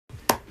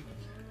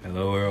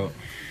Hello world.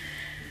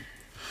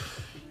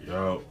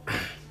 Yo,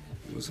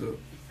 What's up?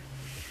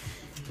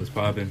 What's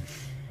poppin'?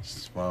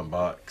 Spawn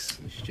Box.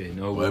 It's Jay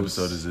Nobles. What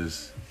episode is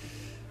this?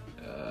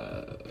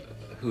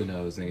 Who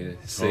knows, nigga?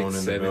 Tone in 6,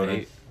 the 7, building.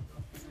 8.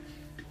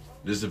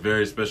 This is a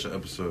very special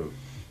episode.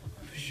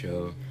 For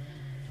sure.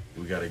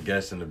 We got a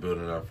guest in the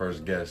building, our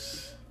first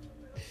guest.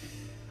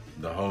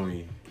 The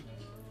homie,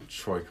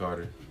 Troy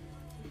Carter.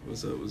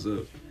 What's up? What's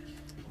up?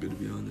 Good to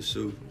be on the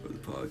show or the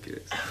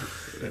podcast.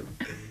 Whatever.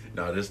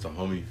 Nah, this the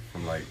homie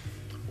from like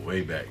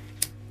way back.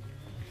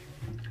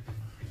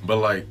 But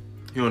like,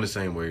 he on the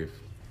same wave.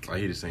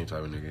 Like, he the same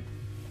type of nigga.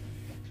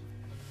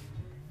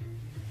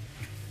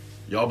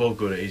 Y'all both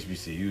go to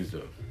HBCUs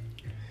though.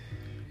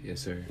 Yes,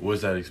 sir.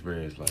 What's that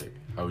experience like?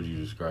 How would you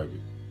describe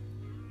it?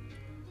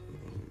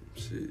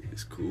 Shit,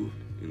 it's cool.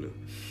 You know,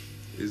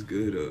 it's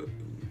good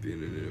being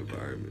in an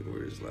environment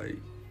where it's like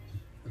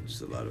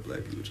just a lot of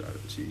black people try to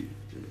achieve.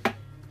 You know,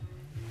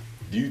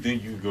 Do you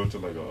think you could go to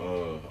like a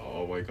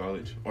all-white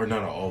college? Or not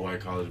an all-white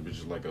college, but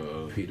just like a...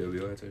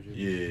 PWI type shit?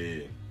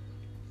 Yeah.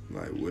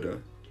 like would I?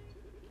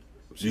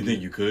 Do you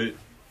think you could?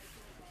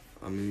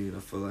 I mean, I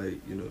feel like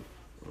you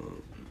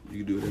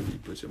can do whatever you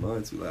put your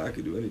mind to. Like I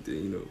could do anything,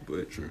 you know,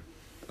 but Sure.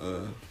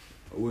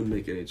 I wouldn't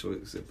make any choice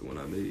except the one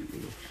I made. You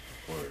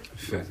know. Or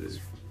Facts.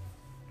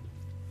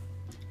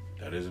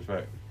 that is a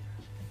fact.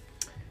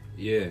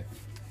 Yeah.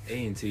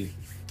 A&T.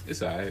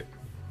 It's alright.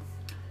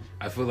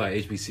 I feel like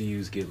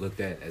HBCUs get looked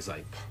at as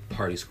like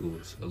party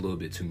schools a little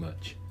bit too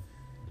much.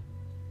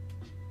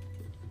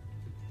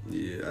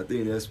 Yeah, I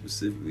think that's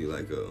specifically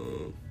like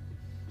an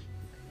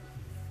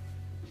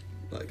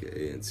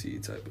A&T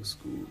type of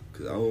school,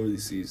 because I don't really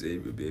see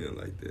Xavier being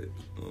like that.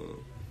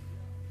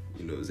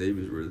 You know,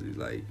 Xavier's really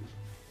like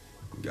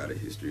got a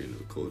history and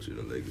a culture and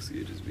a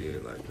legacy of just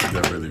being like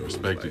Not really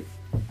respected.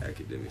 like,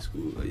 academic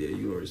school. Like, yeah,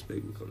 you don't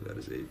respect what comes out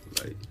of Xavier,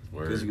 like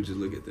because you can just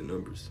look at the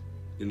numbers,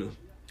 you know.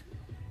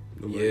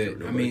 Yeah,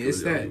 I mean, goes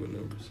it's out that- with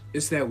numbers.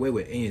 It's that way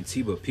with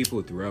A&T, but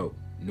people throughout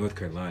North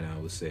Carolina, I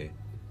would say,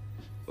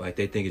 like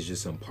they think it's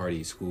just some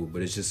party school,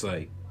 but it's just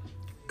like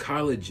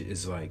college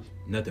is like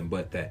nothing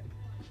but that.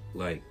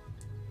 Like,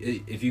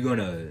 if you're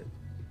gonna,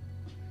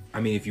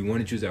 I mean, if you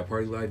want to choose that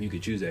party life, you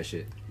could choose that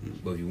shit.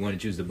 But if you want to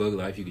choose the bug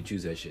life, you could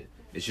choose that shit.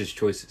 It's just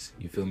choices.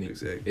 You feel me?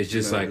 Exactly. It's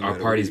just No like our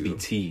matter parties where you be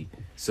go. tea,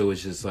 so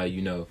it's just like,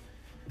 you know.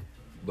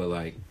 But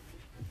like,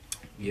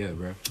 yeah,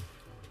 bro.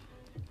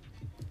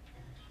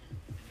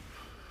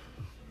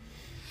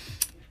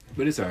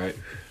 But it's alright.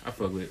 I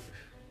fuck with it.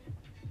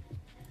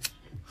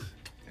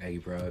 Aggie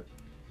Pride.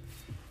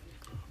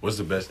 What's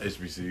the best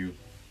HBCU?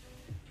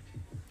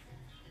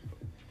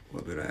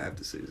 Well, but I have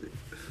to say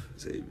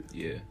Xavier.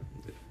 Yeah.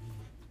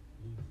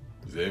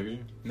 Xavier?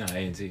 Nah,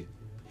 A&T.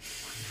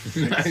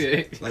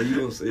 Like you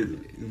don't say that.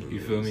 You, know, You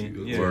feel me?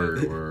 you Yeah.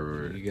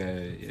 Word.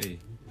 You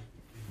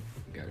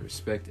gotta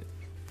respect it.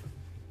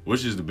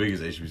 Which is the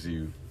biggest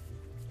HBCU?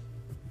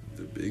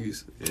 The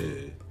biggest. Yeah.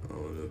 I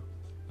don't know.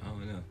 I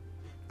don't know.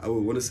 I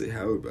would want to say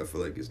Howard, but I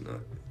feel like it's not.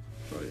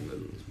 Probably another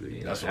one's big.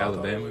 Yeah, That's what I thought it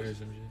Alabama was. or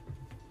some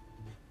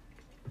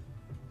shit.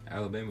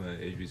 Alabama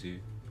HBCU.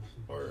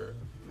 Or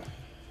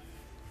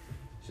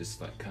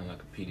Just like kind of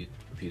like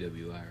a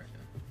PWI right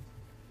now.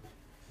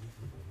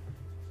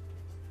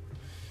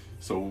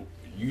 so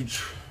you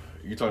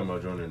talking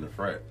about joining the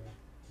frat?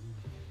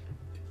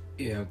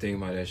 Yeah, I'm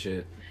thinking about that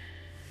shit.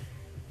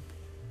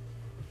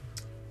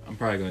 I'm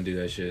probably gonna do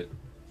that shit.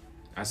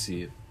 I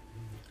see it.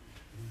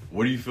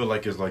 What do you feel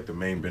like is like the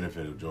main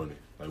benefit of joining?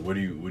 Like, what do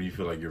you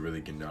feel like you're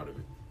really getting out of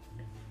it?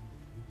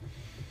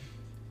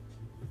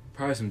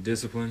 Probably some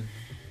discipline.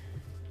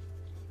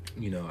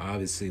 You know,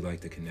 obviously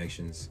like the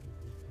connections.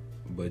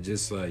 But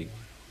just like,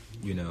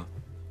 you know,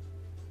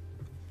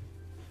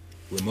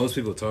 when most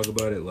people talk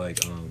about it, like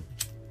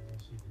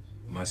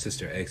my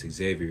sister ex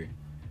Xavier,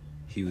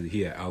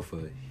 he had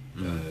Alpha,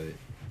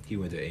 he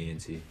went to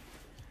A&T,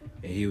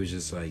 and he was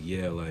just like,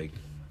 yeah, like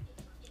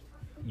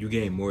you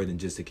gain more than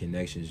just the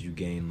connections. You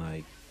gain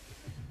like,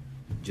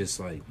 just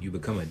like you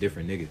become a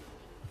different nigga,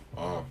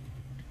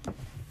 and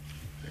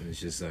it's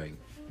just like,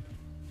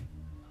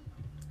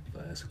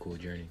 but that's a cool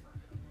journey.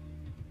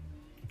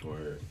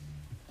 Or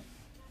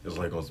it's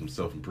like on some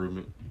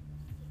self-improvement?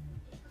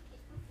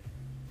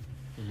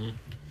 Mm-hmm.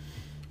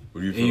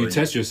 What do you feel And you like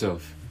test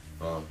yourself.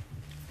 you-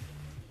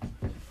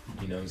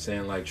 You know what I'm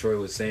saying? Like Troy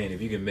was saying,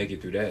 if you can make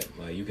it through that,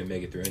 like you can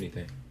make it through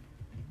anything.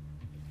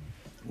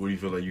 what do you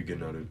feel like you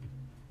getting out of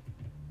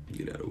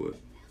Get out of what?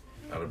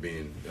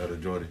 out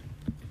of joining?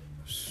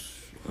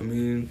 I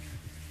mean,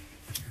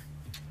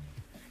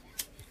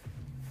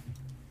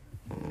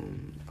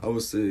 I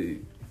would say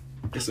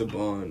it's a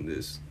bond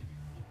that's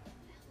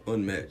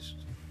unmatched,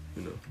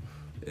 you know,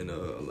 in a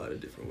lot of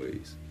different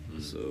ways.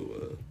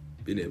 So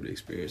being able to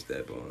experience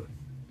that bond,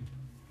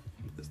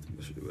 that's the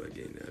most what I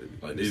gained out of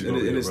it. Like, And these it's-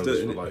 gonna be and your it's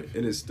brothers stuff, for life.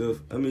 and it's stuff.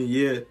 I mean,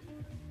 yeah,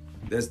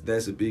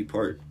 that's a big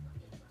part.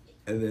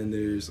 And then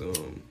there's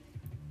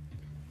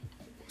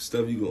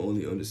stuff you can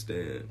only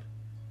understand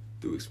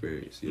through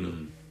experience, you know.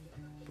 Mhm.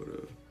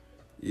 But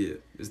yeah,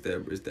 it's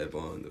that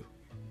bond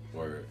though.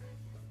 Word.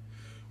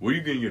 Where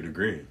you getting your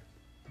degree in?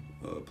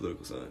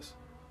 Political science.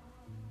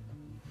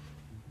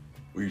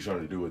 What are you trying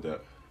to do with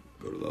that?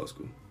 Go to law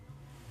school.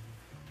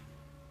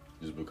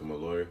 Just become a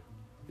lawyer?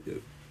 Yep.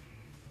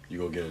 You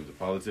gonna get into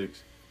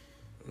politics?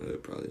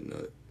 Probably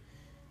not.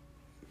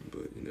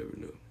 But you never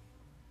know.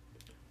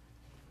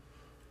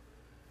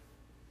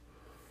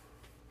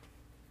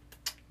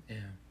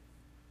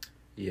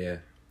 Yeah.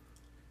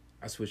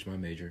 I switched my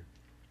major.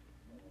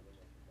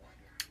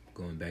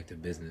 Going back to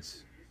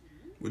business.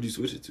 What'd you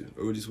switch it to?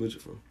 Or what'd you switch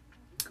it from?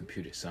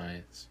 Computer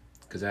science.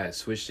 Because I had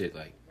switched it,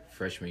 like,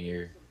 freshman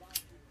year.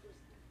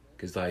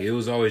 Because, like, it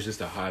was always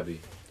just a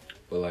hobby.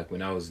 But, like,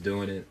 when I was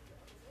doing it,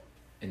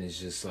 and it's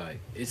just, like,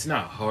 it's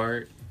not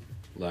hard,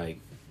 like,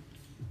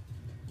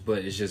 but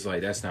it's just,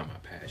 like, that's not my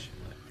passion.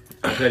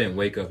 Like, I couldn't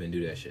wake up and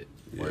do that shit.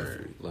 Yeah.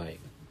 Where, Like,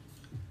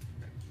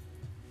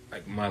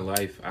 my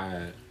life,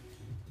 I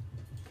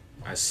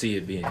see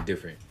it being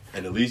different.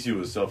 and at least you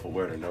was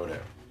self-aware to know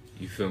that.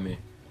 You feel me?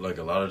 Like,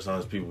 a lot of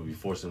times people be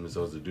forcing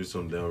themselves to do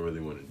something they don't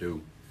really want to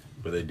do.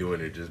 But they doing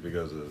it just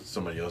because of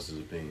somebody else's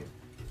opinion.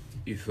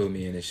 You feel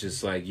me? And it's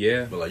just like,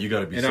 yeah. But, like, you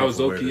gotta be And I was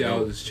self-aware low-key, to I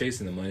know. was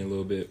chasing the money a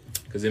little bit.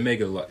 Because it make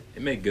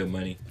good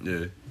money.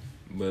 Yeah.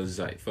 But it's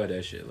like, fuck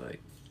that shit.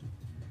 Like,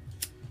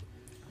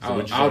 So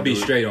what you I'll trying to be do?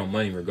 straight on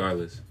money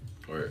regardless.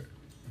 Or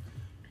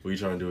what you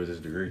trying to do with this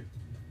degree?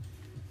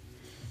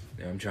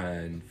 And I'm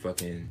trying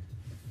fucking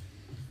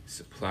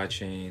supply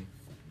chain.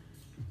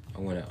 I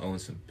want to own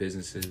some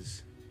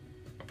businesses.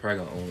 I'm probably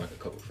going to own like a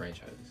couple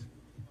franchises.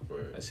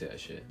 Or, That's that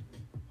shit.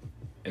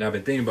 And I've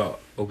been thinking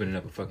about opening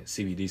up a fucking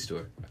CBD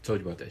store. I told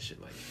you about that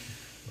shit like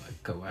a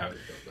couple hours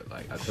ago. But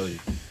like, I told you.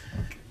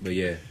 But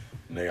yeah,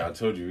 nigga, I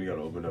told you we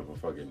gotta open up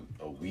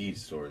a weed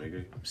store,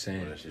 nigga. I'm saying.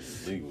 When that shit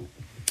is legal.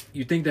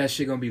 You think that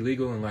shit going to be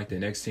legal in like the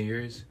next 10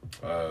 years?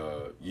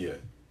 Yeah.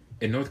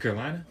 In North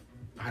Carolina?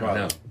 I don't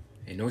Probably. know.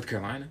 In North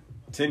Carolina?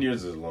 10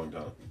 years is a long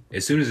time.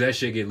 As soon as that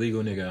shit get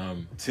legal,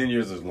 nigga, 10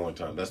 years is a long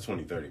time. That's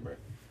 2030, bro.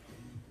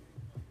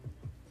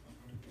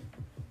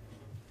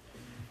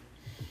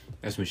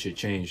 that's when shit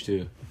changed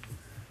too.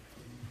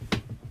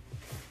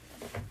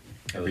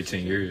 Every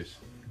 10 years.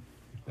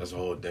 That's a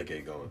whole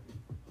decade going.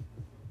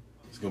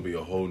 It's gonna be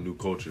a whole new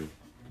culture.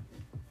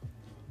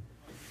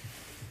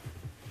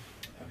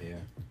 Oh yeah.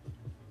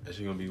 That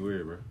shit gonna be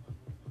weird, bro.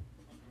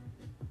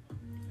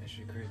 That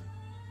shit crazy.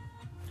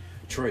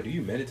 Troy, do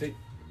you meditate?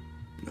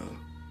 No.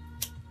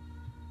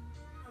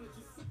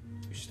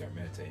 You should start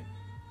meditating.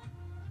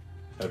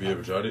 Have you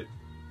ever tried it?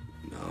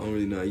 No, I don't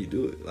really know how you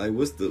do it. Like,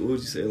 what would you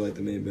say, like,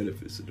 the main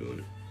benefits of doing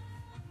it?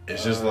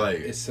 It's just like,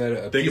 it's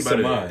a think peace about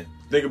of it. mind.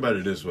 Think about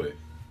it this way.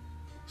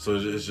 So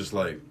it's just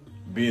like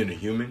being a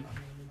human.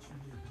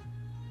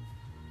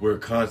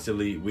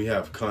 We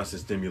have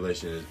constant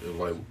stimulation.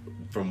 Like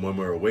from when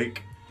we're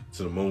awake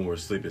to the moment we're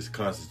asleep, it's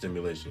constant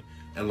stimulation.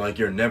 And like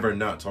you're never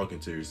not talking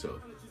to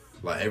yourself.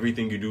 Like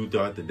everything you do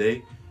throughout the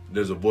day,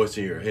 there's a voice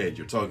in your head.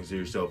 You're talking to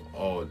yourself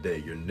all day.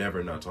 You're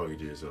never not talking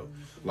to yourself.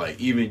 Like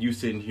even you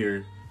sitting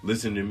here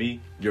listening to me,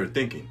 you're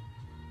thinking.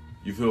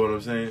 You feel what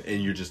I'm saying?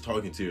 And you're just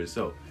talking to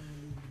yourself.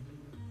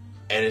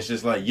 And it's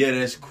just like, yeah,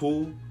 that's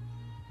cool.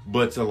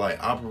 But to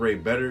like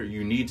operate better,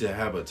 you need to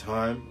have a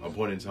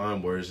point in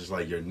time where it's just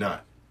like you're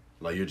not.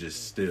 Like you're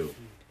just still.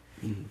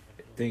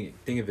 Think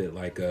of it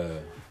like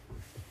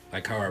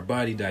how our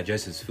body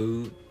digests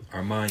food,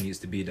 our mind needs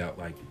to be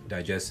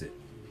digested.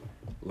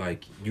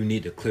 Like you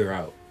need to clear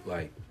out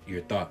like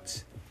your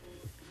thoughts.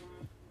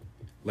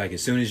 Like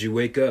as soon as you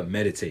wake up,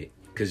 meditate.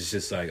 Cause it's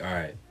just like, all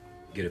right,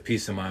 get a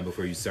peace of mind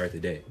before you start the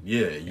day.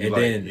 Yeah,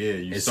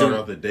 you start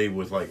off the day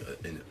with like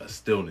a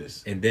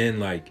stillness. And then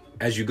like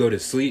as you go to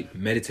sleep,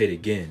 meditate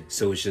again.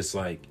 So it's just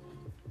like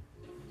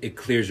it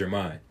clears your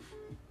mind.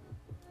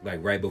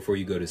 Like right before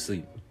you go to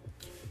sleep.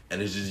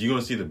 And it's just you're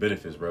gonna see the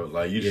benefits, bro.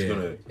 Like you're just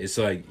gonna. It's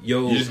like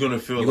you're just gonna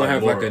feel you're like gonna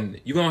have more,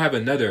 you're gonna have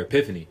another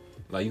epiphany.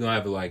 Like you're gonna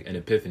have like an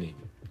epiphany,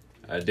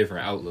 a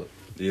different outlook.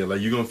 Yeah,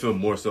 like you're gonna feel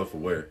more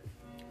self-aware.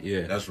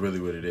 Yeah, That's really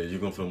what it is.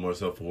 You're gonna feel more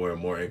self-aware,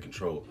 more in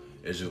control.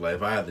 It's just like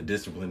if I have the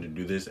discipline to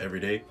do this every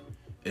day,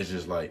 it's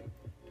just like,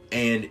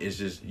 and it's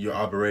just you're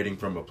operating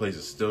from a place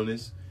of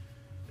stillness.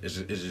 It's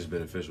just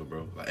beneficial,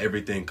 bro. Like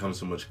everything comes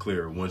so much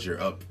clearer once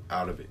you're up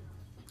out of it.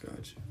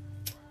 Gotcha.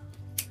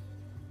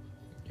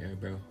 yeah,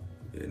 bro.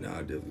 Yeah, nah,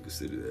 I definitely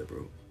consider that,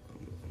 bro.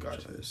 I'm gonna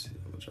Gotcha. try that shit.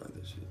 I'm gonna try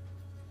that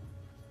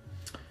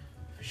shit.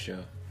 For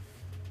sure.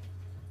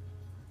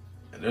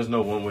 And there's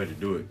no one way to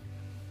do it.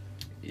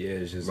 Yeah,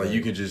 it's just Like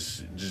you can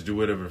just do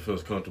whatever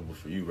feels comfortable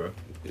for you, bro.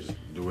 Just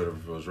do whatever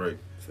feels right.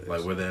 Facts.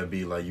 Like whether that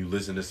be like you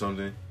listen to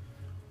something,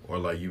 or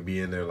like you be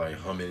in there like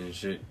humming and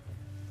shit,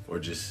 or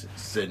just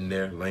sitting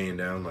there laying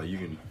down. Like you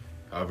can,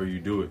 however you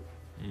do it,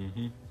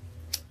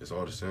 it's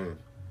all the same.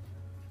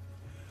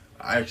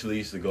 I actually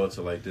used to go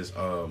to like this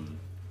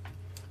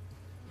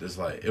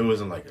like it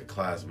wasn't like a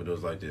class, but it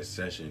was like this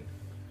session,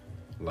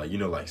 like you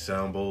know like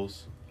sound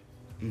bowls,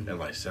 and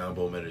like sound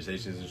bowl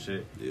meditations and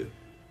shit. Yeah.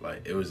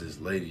 Like it was this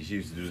lady, she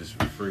used to do this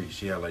for free.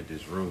 She had like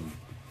this room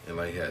and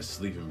like had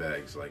sleeping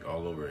bags like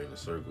all over in a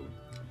circle.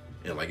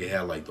 And like it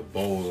had like the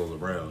bowls all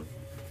around.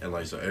 And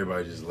like so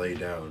everybody just laid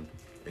down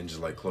and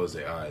just like close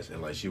their eyes,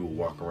 and like she would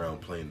walk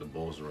around playing the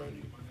bowls around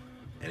you,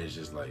 and it's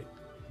just like,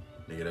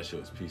 nigga, that shit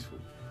was peaceful.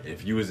 And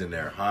if you was in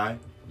there high,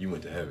 you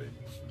went to heaven,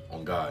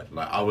 on God.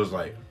 Like I was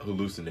like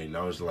hallucinating.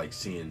 I was like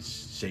seeing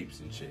shapes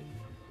and shit,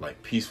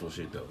 like peaceful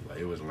shit though. Like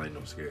it wasn't like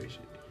no scary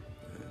shit.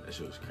 That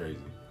shit was crazy.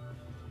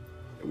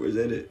 Where's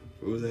that at?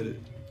 Where was that at?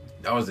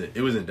 That was it.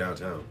 It was in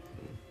downtown.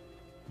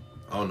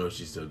 I don't know if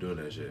she's still doing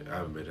that shit. I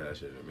haven't been to that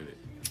shit in a minute.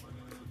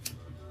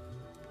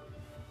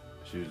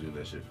 She was doing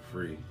that shit for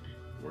free,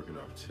 working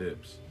off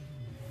tips.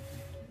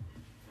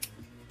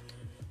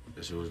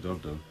 That shit was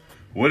dope though.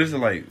 What is it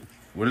like?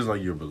 What is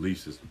like your belief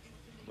system?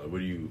 Like what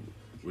do you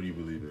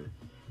believe in?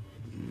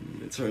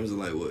 In terms of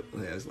like what?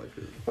 That's like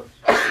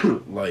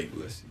Like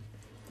bless you.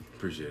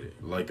 Appreciate it.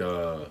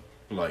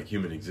 Like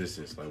human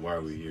existence. Like why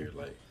are we here?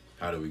 Like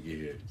how do we get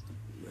here?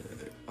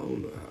 Man, I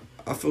don't know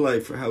how. I feel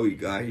like for how we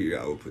got here,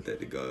 I would put that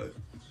to God.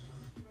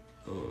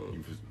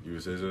 You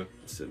would say so?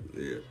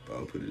 Simple, yeah. But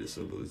I'll put it as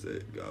simple as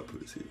that. God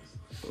put us here.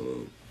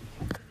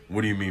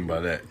 What do you mean by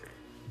that?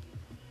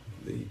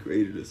 Then He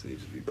created us and He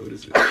just put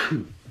us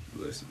here.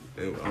 Bless you.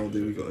 And I don't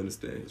think we can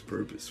understand His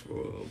purpose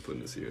for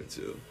putting us here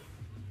until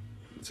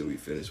we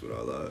finish with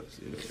our lives,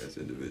 you know, as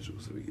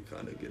individuals, so we can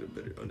kind of get a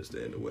better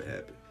understanding of what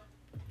happened.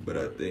 But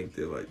I think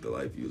that like the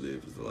life you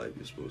live is the life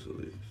you're supposed to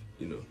live,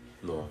 you know.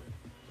 No.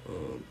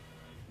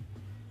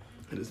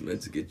 And it's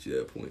meant to get you to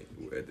that point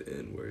where at the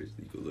end where you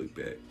can look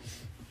back.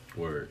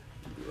 Word.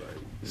 Like,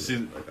 See,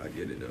 like I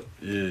get it now.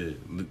 Yeah.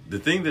 The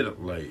thing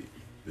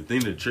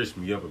that trips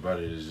me up about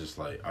it is just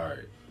like, all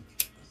right,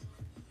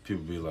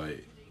 people be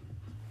like,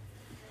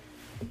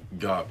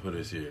 God put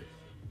us here.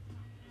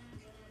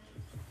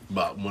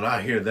 But when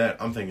I hear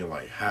that, I'm thinking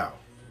like, how?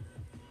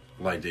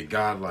 Like, did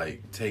God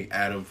like take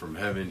Adam from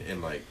heaven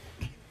and like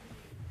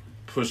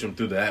push him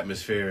through the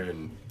atmosphere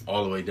and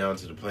all the way down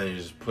to the planet and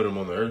just put him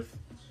on the earth?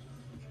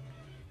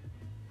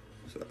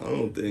 So I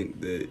don't think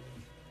that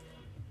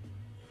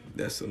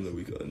that's something that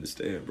we can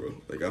understand, bro.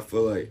 Like I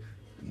feel like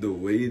the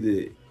way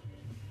that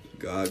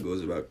God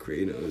goes about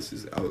creating us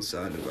is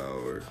outside of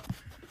our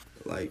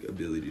like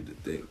ability to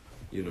think.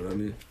 You know what I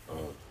mean?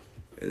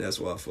 And that's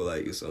why I feel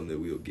like it's something that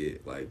we'll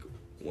get like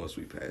once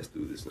we pass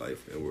through this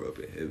life and we're up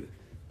in heaven.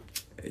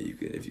 And you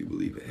can, if you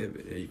believe in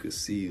heaven, and you can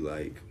see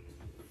like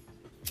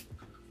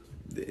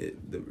the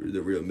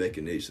real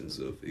machinations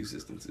of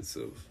existence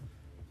itself.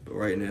 But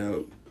right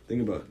now,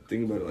 think about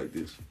it like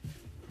this: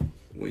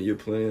 when you're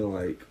playing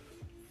like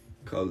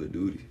Call of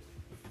Duty,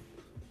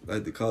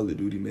 like the Call of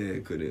Duty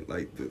man couldn't,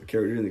 like the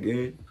character in the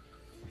game,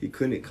 he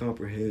couldn't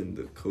comprehend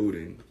the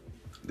coding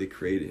they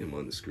created him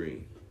on the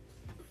screen.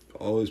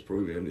 All his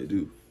program to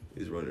do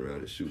is run around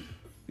and shoot.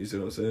 You see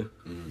what I'm saying?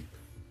 Mm-hmm.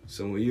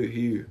 So when you're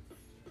here,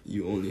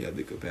 you only have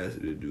the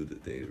capacity to do the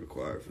things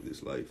required for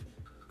this life.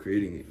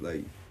 Creating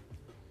like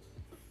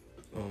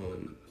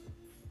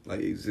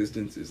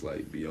existence is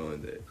like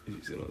beyond that.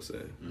 You see what I'm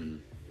saying? Mm-hmm.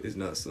 It's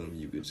not something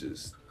you could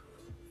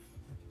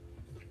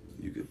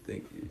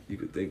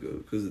think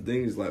of. Because the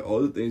thing is, like,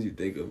 all the things you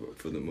think of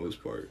for the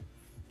most part,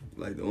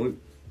 like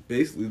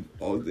basically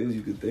all the things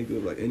you could think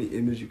of, like any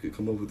image you could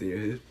come up with in your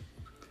head,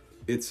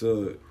 it's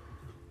a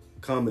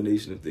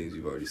combination of things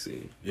you've already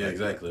seen. Yeah, like,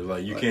 exactly.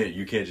 Like you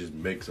can't just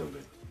make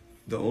something.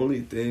 The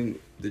only thing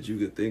that you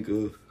could think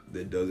of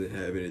that doesn't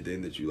have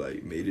anything that you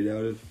like made it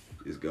out of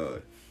is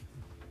God.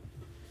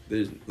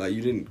 There's like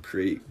you didn't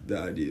create the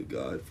idea of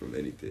God from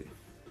anything.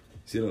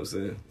 See what I'm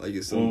saying? Like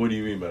it's well, what do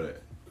you mean by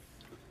that?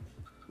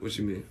 What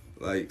you mean?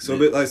 Like so,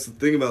 but, like so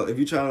think about if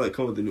you try to like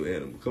come up with a new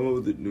animal. Come up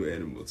with a new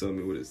animal. Tell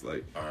me what it's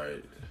like. All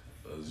right,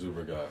 a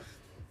Zubergoth.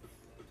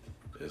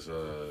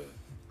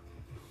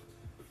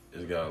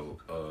 It's got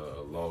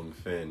a long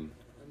fin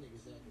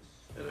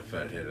and a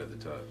fat head at the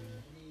top.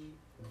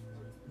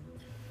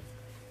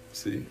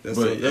 See, that's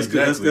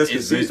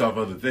it's based off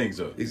other things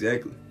though.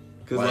 Exactly,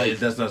 because like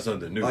that's not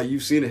something new. Like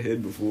you've seen a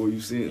head before,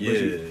 you've seen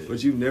it,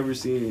 but you've never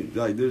seen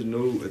like there's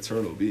no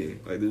eternal being,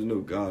 like there's no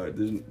God,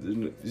 there's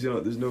no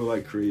there's no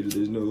like creator,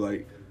 there's no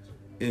like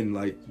in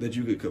like that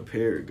you could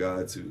compare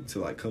God to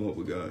like come up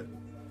with God.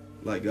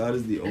 Like God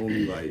is the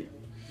only like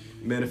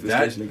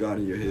manifestation of God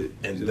in your head,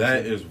 and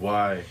that is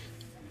why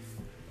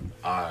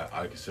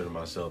I consider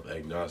myself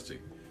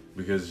agnostic,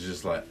 because it's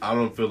just like I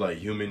don't feel like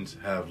humans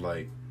have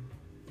like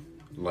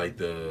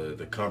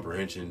the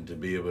comprehension to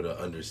be able to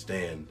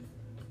understand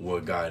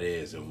what God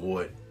is and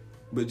what.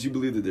 But you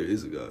believe that there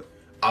is a God.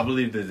 I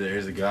believe that there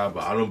is a God,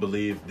 but I don't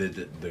believe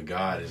that the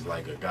God is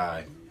like a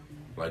guy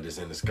like this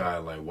in the sky,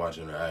 like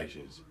watching our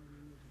actions.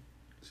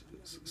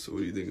 So what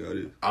do you think God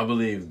is? I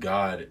believe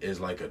God is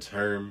like a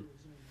term.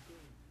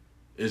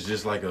 It's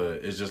just like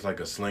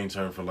a slang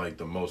term for like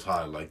the most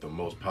high, like the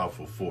most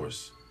powerful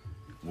force,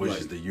 which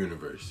is the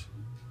universe.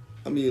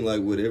 I mean,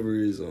 like whatever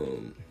is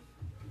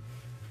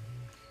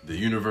The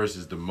universe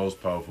is the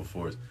most powerful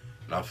force,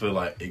 and I feel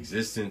like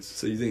existence.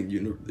 So you think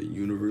the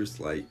universe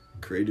like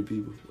created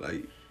people?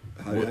 Like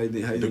how do you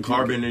the think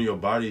carbon in your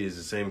body is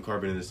the same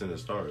carbon that's in the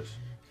stars.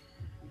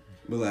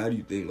 But like, how do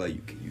you think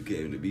like you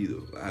came to be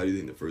though? Like, how do you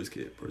think the first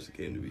person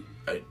came to be?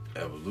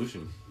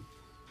 Evolution.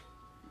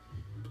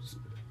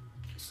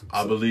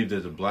 I believe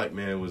that the black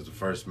man was the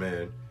first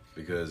man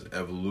because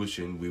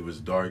evolution, we was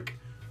dark,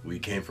 we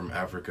came from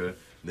Africa,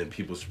 then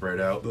people spread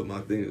out. But my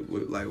thing,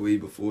 like way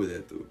before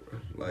that though, bro.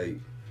 Like,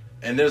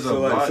 and there's a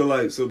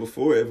lot. So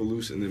before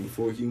evolution and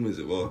before humans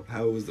evolved,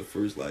 how was the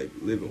first like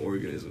living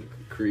organism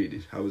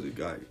created? How was it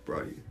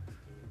brought here?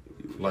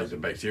 Like the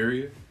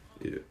bacteria?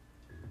 Yeah.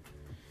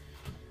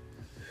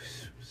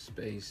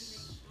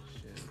 Space.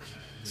 Shit.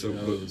 So,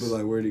 but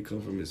like, where did it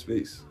come from in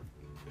space?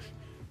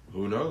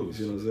 Who knows?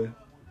 You know what I'm saying?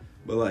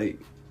 But like,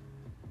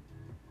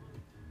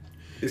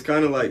 it's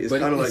kind of like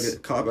a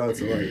cop out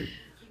to like.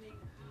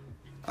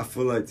 I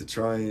feel like to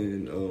try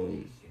and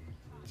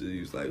to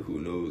use like who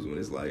knows when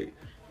it's like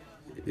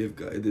if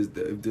there's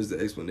the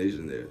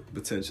explanation there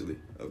potentially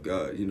of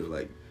God, you know,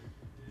 like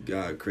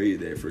God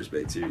created that first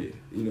bacteria,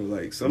 you know,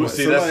 like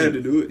somebody had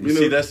to do it. You know?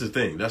 See, that's the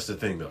thing. That's the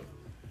thing though.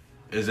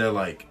 Is that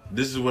like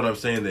this is what I'm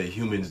saying, that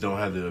humans don't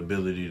have the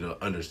ability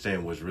to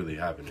understand what's really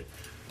happening,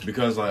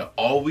 because like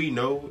all we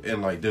know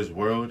in like this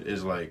world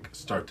is like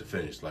start to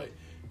finish. Like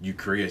you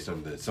create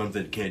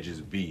something can't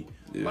just be.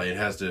 Yeah. Like it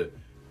has to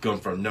come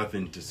from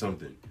nothing to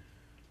something.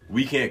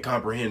 We can't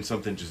comprehend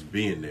something just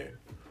being there,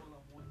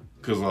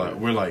 cause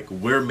like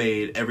we're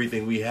made.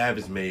 Everything we have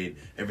is made.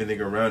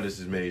 Everything around us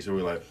is made. So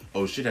we're like,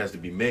 oh, shit has to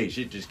be made.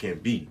 Shit just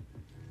can't be.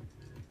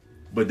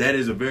 But that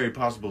is a very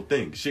possible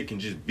thing. Shit can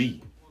just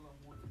be.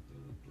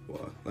 Why?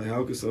 Like,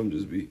 how could something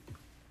just be?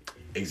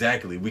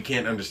 Exactly. We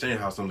can't understand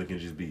how something can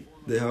just be.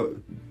 How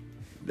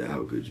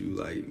could you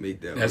like make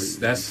that?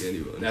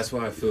 That's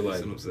why I feel like.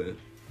 That's what I'm saying.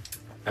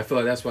 I feel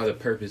like that's why the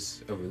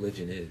purpose of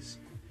religion is.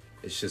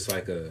 It's just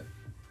like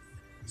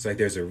it's like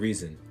there's a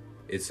reason.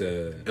 It's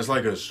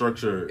like a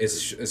structure.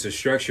 It's a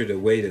structured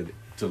way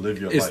to live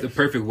your life. It's the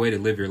perfect way to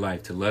live your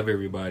life. To love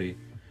everybody.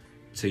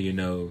 To, you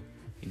know,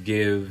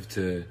 give.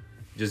 To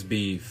just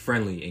be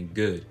friendly and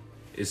good.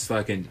 It's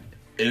like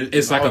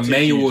it's like a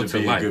manual to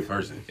life. A good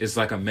person. It's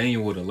like a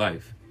manual to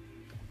life.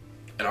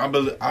 And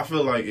I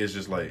feel like it's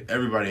just like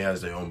everybody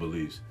has their own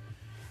beliefs.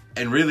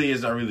 And really,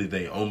 it's not really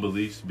their own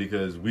beliefs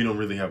because we don't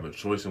really have a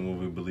choice in what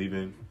we believe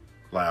in.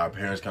 Like, our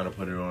parents kind of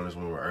put it on us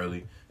when we're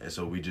early, and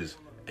so we just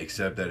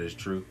accept that it's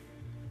true.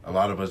 A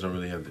lot of us don't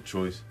really have the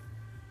choice.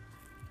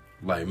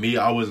 Like, me,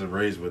 I wasn't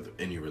raised with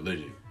any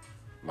religion,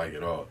 like,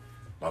 at all.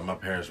 Like, my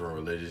parents weren't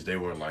religious. They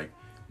weren't, like,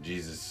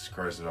 Jesus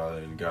Christ and all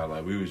that and God.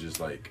 Like, we was just,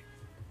 like,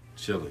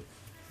 chilling.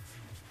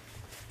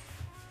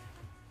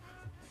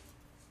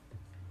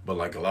 But,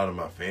 like, a lot of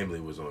my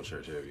family was on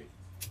church heavy.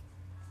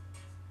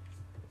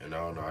 And I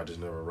don't know, I just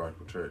never rocked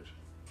with church.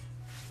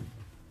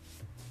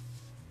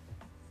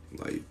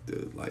 Like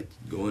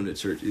going to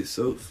church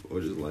itself, or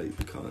just like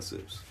the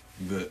concepts.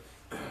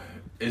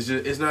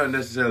 It's not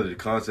necessarily the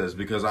concepts,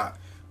 because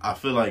I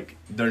feel like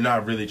they're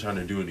not really trying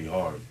to do any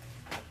harm.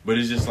 But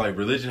it's just like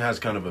religion has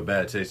kind of a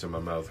bad taste in my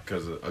mouth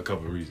because of a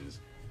couple of reasons.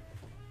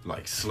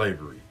 Like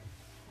slavery.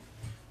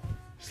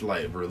 It's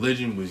like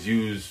religion was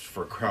used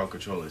for crowd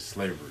control and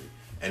slavery,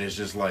 and it's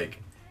just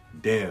like,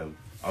 damn,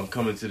 I'm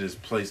coming to this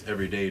place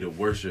every day to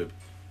worship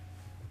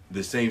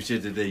the same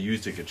shit that they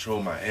used to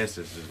control my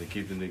ancestors and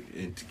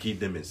keep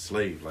them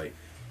enslaved. Like,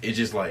 it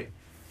just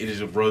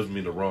rubs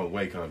me the wrong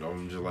way, kind of.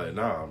 I'm just like,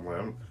 nah,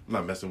 I'm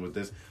not messing with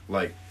this.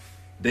 Like,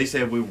 they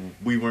said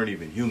we weren't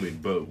even human,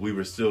 but we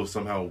were still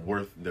somehow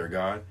worth their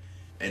God.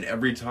 And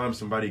every time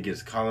somebody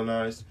gets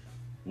colonized,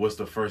 what's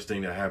the first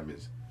thing that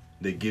happens?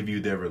 They give you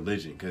their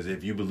religion, because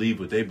if you believe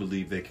what they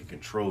believe, they can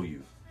control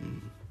you.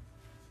 Mm-hmm.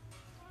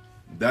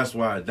 That's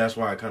why it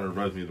kind of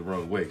rubs me the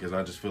wrong way, because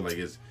I just feel like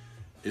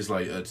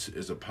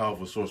it's a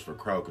powerful source for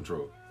crowd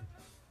control,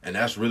 and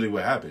that's really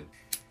what happened.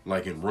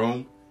 Like in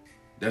Rome,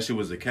 that shit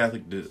was a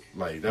Catholic,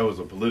 like that was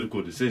a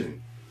political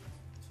decision.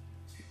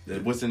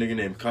 What's the nigga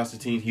named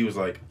Constantine? He was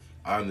like,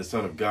 I'm the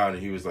son of God,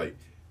 and he was like,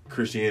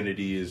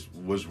 Christianity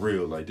was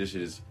real. Like this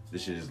shit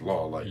is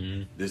law. Like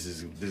this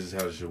is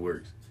how this shit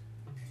works.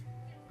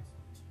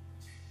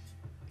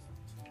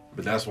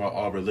 But that's why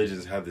all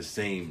religions have the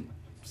same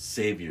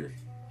savior.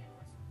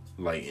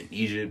 Like in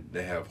Egypt,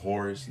 they have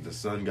Horus, the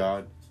sun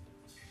god.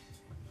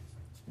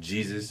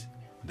 Jesus,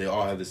 they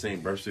all have the same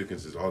birth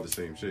sequence. It's all the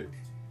same shit.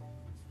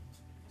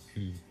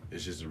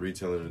 It's just a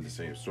retelling of the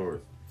same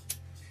story.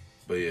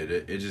 But yeah,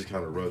 it just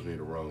kind of rubs me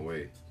the wrong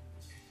way.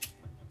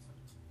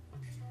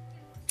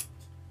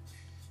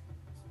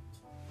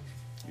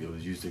 It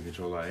was used to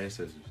control our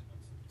ancestors.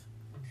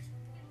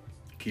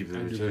 Keep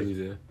them in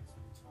check.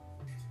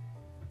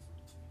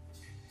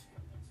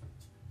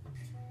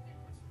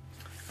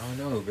 I don't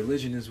know.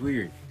 Religion is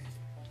weird.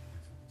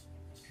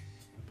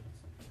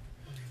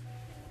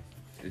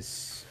 I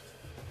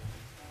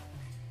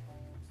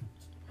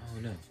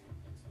don't know.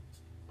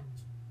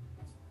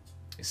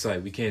 It's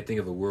like we can't think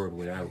of a world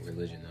without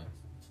religion, though.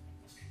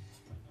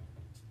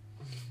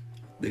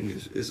 I think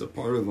it's a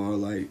part of our,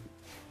 like,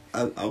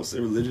 I would say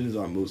religion is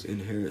our most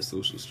inherent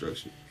social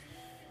structure.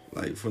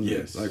 Like from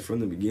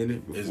the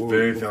beginning. It's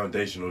very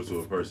foundational to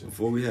a person.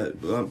 Before we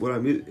had, what I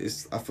mean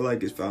is, I feel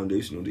like it's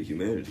foundational to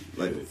humanity.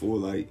 Like before,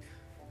 like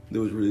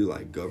there was really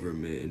like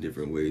government and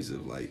different ways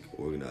of like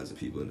organizing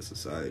people in a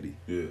society.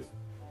 Yeah.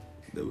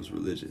 there was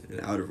religion,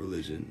 and out of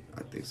religion,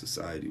 I think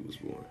society was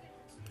born.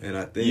 And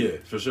I think Yeah,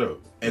 for sure.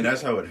 And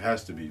that's how it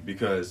has to be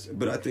because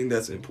but I think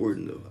that's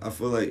important though. I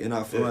feel like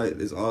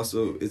it's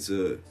also it's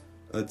a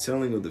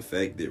telling of the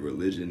fact that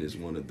religion is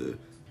one of the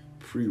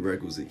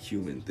prerequisite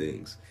human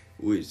things,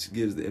 which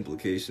gives the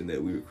implication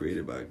that we were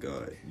created by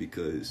God.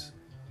 Because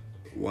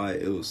why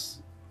else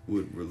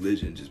would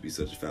religion just be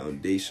such a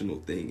foundational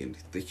thing in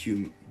the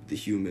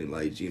human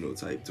like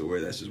genotype to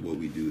where that's just what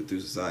we do through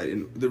society?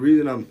 And the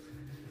reason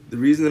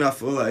that I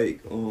feel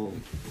like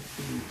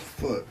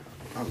fuck,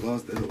 I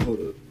lost that. Hold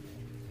up.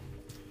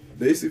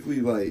 Basically,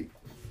 like,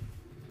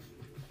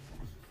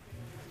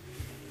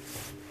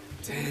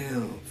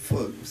 damn,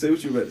 fuck. Say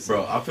what you about to say.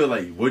 bro, I feel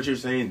like what you're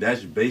saying,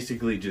 that's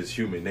basically just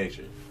human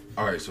nature.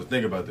 Alright, so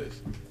think about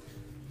this.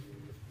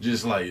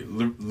 Just like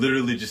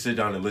literally just sit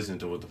down and listen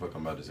to what the fuck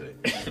I'm about to say.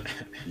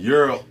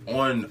 You're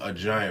on a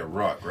giant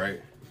rock, right?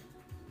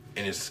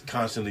 And it's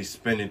constantly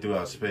spinning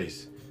throughout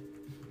space.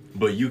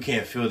 But you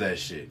can't feel that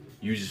shit.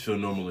 You just feel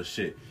normal as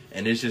shit.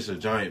 And it's just a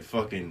giant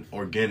fucking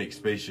organic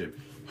spaceship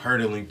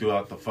hurtling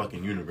throughout the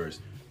fucking universe.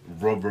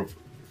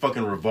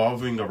 Fucking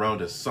revolving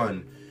around a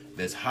sun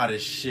that's hot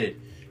as shit.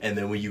 And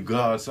then when you go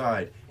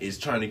outside, it's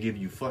trying to give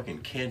you fucking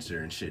cancer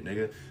and shit,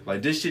 nigga.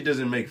 Like, this shit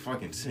doesn't make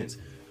fucking sense.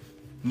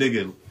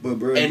 Nigga. But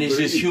bro, and it's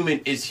just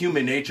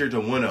human nature to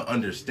want to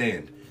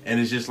understand. And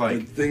it's just like...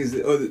 The thing is,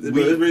 that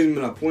brings me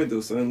to my point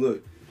though, son.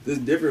 Look, there's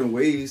different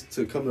ways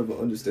to come to an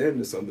understanding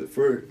of something.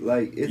 For,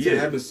 like, it's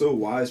happened so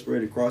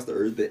widespread across the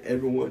earth that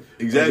everyone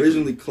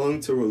originally clung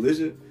to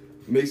religion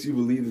makes you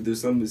believe that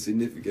there's something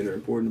significant or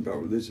important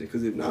about religion.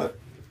 Because if not,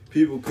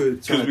 people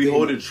could... Because we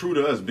hold it true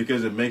to us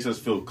because it makes us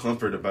feel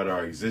comfort about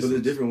our existence. But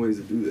there's different ways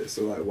to do that.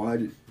 So, like, why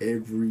did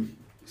every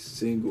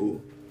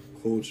single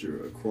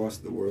culture across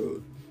the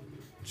world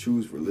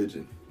choose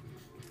religion?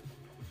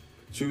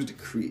 Choose to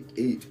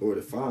create or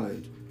to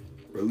find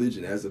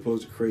religion as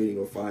opposed to creating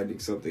or finding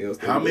something else.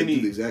 How many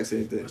do the exact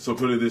same thing? So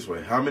put it this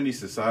way: how many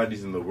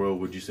societies in the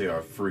world would you say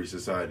are free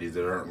societies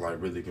that aren't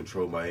like really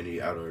controlled by any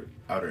outer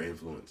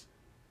influence?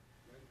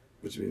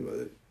 What you mean by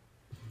that?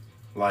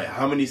 Like,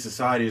 how many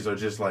societies are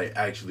just like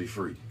actually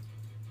free?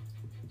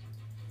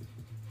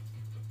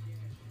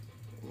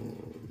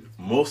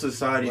 Most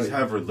societies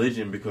have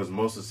religion because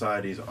most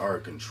societies are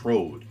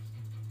controlled.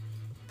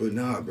 But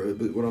nah, bro.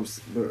 But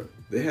bro,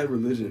 they had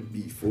religion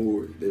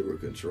before they were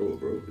controlled,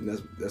 bro. And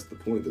that's the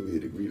point that we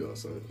had agreed on,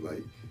 son.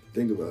 Like,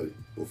 think about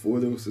it. Before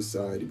there was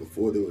society,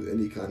 before there was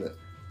any kind of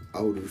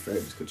outer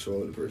factors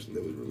controlling the person,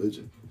 there was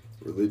religion.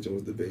 Religion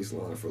was the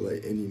baseline for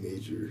like any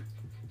major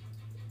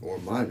or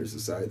minor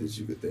society that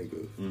you could think of.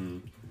 Mm-hmm.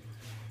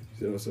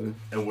 See what I'm saying?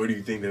 And where do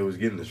you think they was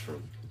getting this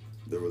from?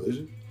 The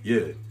religion?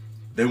 Yeah.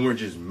 They weren't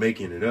just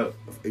making it up.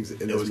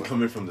 It was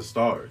coming from the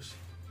stars.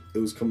 It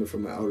was coming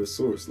from an outer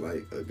source,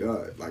 like a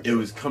god. Like it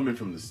was coming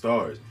from the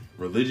stars.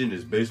 Religion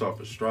is based off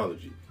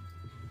astrology.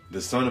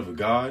 The son of a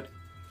god.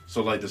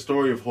 So like the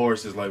story of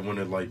Horus is like one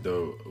of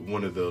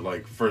the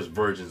like first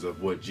versions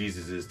of what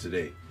Jesus is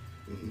today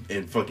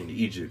in fucking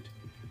Egypt.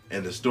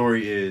 And the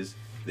story is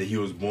that he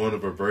was born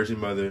of a virgin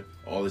mother,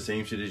 all the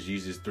same shit as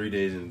Jesus, 3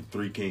 days and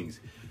 3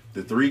 kings.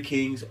 The 3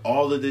 kings,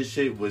 all of this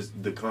shit was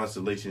the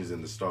constellations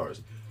and the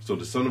stars. So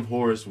the son of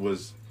Horus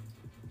was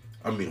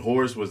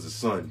the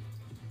sun,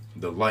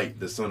 the light,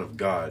 the son of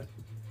God.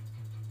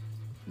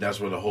 That's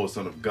where the whole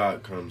son of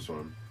God comes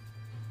from.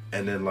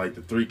 And then like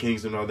the 3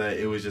 kings and all that,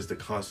 it was just the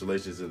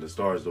constellations and the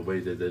stars, the way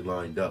that they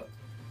lined up.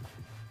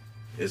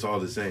 It's all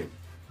the same.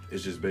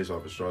 It's just based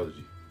off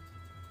astrology.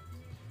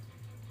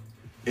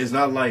 It's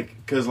not like,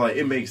 because like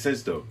it makes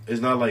sense though.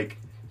 It's not like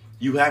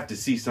you have to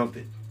see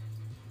something.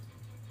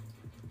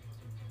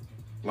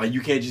 Like,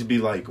 you can't just be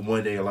like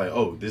one day like,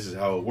 oh, this is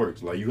how it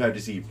works. Like, you have to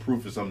see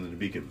proof of something to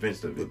be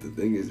convinced of it. But the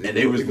thing is,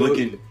 they was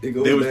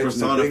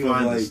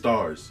personifying the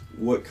stars.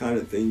 What kind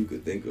of thing you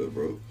could think of,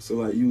 bro? So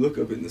like, you look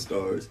up in the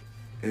stars,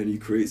 and you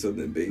create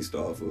something based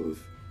off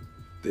of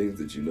things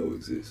that you know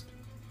exist,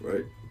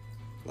 right?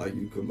 Like,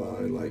 you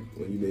combine, like,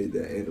 when you made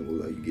that animal,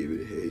 like, you gave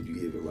it a head,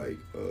 you gave it like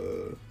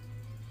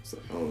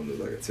I don't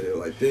know, like a tail,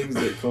 like things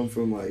that come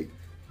from like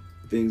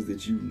things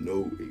that you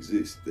know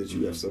exist, that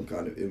you have some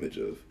kind of image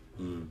of.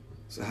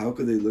 So how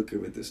could they look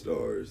up at the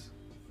stars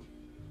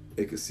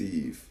and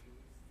conceive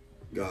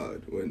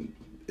God when,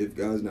 if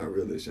God's not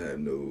real, they should have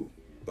no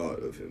thought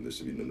of him. There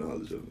should be no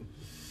knowledge of him.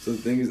 So the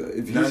thing is,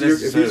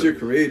 if he's your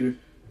creator,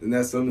 then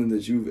that's something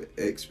that you've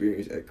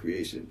experienced at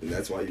creation, and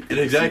that's why you can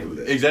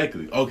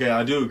exactly. Okay,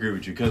 I do agree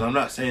with you, because I'm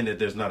not saying that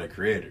there's not a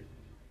creator.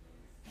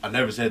 I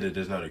never said that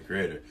there's not a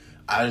creator.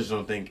 I just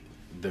don't think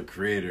the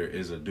creator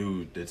is a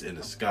dude that's in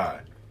the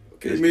sky.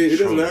 Okay, I mean, it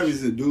doesn't matter if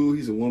he's a dude,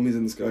 he's a woman, he's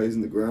in the sky, he's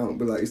in the ground,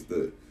 but like, it's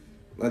the...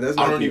 Like, that's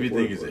not I don't even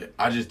think it's it.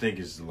 I just think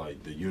it's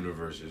like the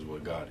universe is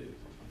what God is.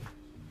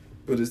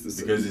 But it's the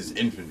same. Because it's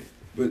infinite.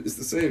 But it's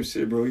the same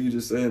shit, bro. You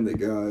just saying that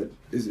God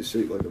isn't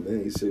shaped like a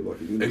man, he's shaped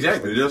like a universe.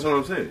 Exactly, that's what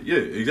I'm saying. Yeah,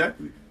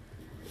 exactly.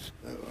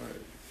 All right.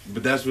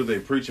 But that's what they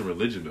preach in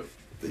religion,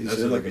 though. He's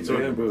shaped like a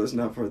man, bro. That's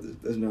not part of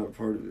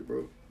it,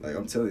 bro. Like,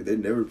 I'm telling you, they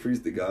never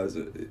preach that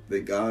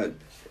God,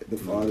 the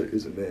Father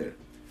is a man.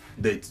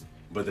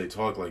 but they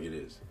talk like it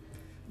is.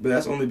 But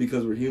that's only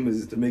because we're humans,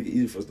 is to make it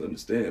easier for us to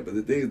understand. But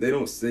the thing is, they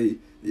don't say,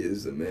 yeah, this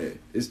is a man.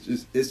 It's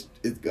just, it's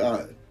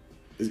God.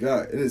 It's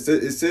God. And it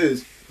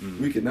says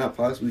we cannot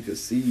possibly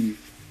conceive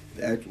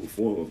the actual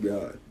form of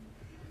God.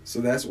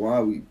 So that's why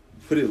we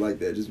put it like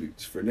that, just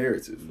for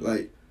narrative.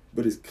 Like,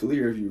 but it's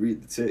clear if you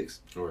read the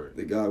text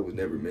that God was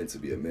never meant to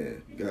be a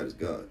man. God is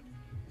God.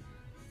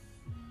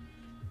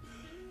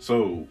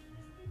 So,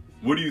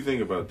 what do you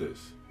think about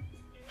this?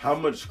 How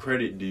much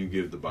credit do you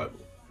give the Bible?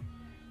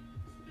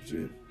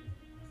 Sure.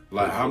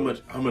 Like, how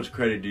much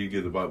credit do you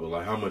give the Bible?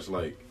 Like, how much,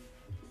 like...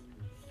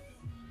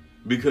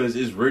 Because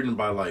it's written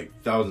by, like,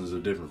 thousands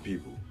of different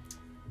people.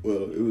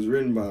 Well, it was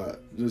written by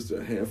just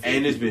a handful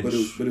and of it's people,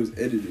 been but it was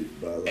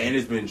edited by... Like, and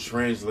it's been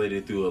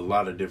translated through a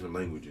lot of different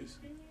languages.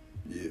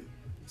 Yeah.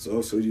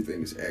 So do you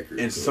think it's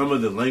accurate? And some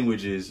of the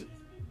languages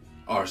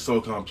are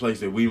so complex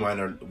that we might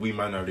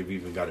not have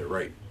even got it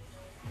right.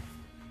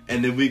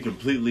 And then we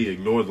completely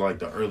ignored, like,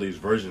 the earliest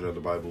version of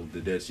the Bible,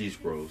 the Dead Sea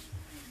Scrolls.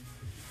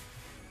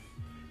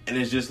 And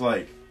it's just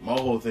like, my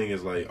whole thing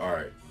is like,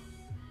 alright,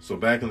 so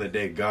back in the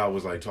day, God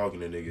was like talking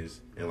to niggas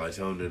and like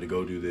telling them to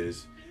go do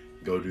this,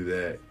 go do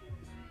that.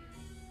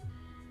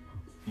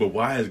 But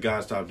why has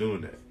God stopped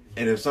doing that?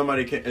 And if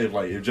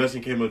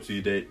Justin came up to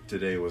you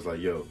today and was like,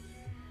 yo,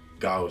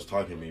 God was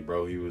talking to me,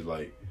 bro. He was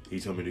like, he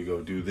told me to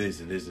go do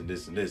this and this and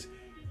this and this.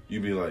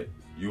 You'd be like,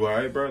 you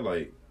alright, bro?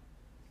 Like,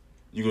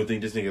 you gonna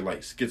think this nigga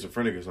like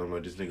schizophrenic or something,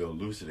 like this nigga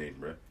hallucinating,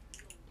 bro.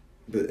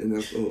 But and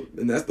that's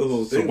the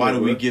whole thing. So why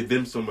do we give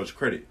them so much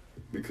credit?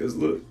 Because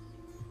look,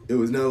 it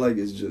was not like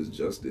it's just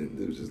Justin.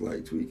 It was just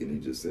like tweaking. He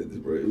just said this,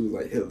 bro. It was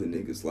like hella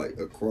niggas like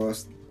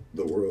across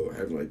the world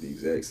having like the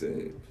exact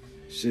same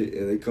shit,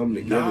 and they come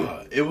together.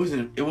 Nah, it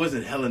wasn't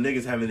hella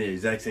niggas having the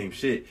exact same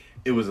shit.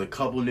 It was a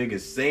couple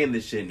niggas saying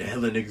this shit and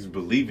hella niggas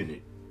believing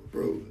it,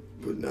 bro.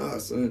 But nah,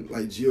 son.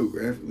 Like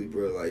geographically,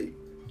 bro. Like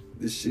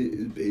this shit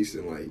is based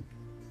in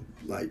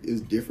like it's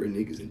different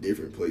niggas in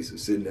different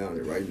places sitting down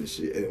and writing this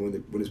shit, and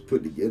when it's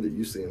put together,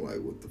 you saying like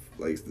what the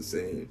like it's the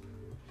same,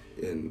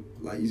 and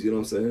like you see what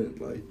I'm saying,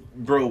 like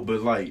bro.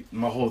 But like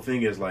my whole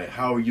thing is like,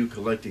 how are you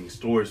collecting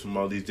stories from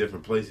all these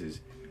different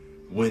places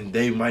when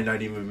they might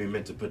not even be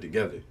meant to put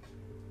together?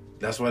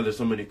 That's why there's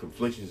so many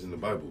conflictions in the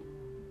Bible.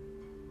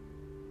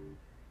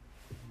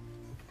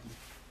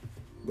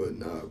 But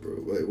nah, bro.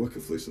 Like what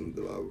conflictions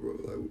in the Bible, bro?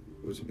 Like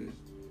what you mean,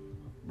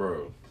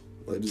 bro?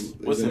 Like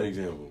just what's an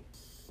example?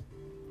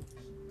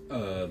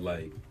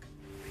 Like,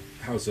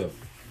 how so?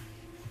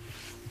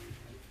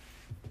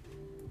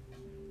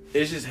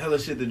 It's just hella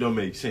shit that don't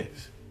make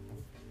sense.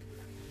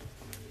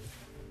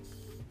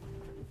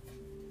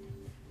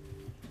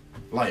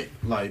 Like,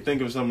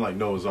 think of something like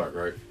Noah's Ark,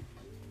 right?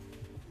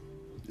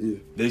 Yeah.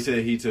 They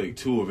said he took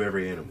 2 of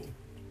every animal.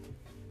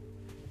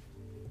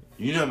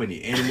 You know how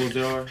many animals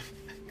there are?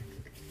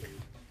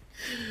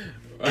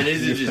 And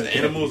is it just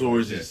animals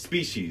or is it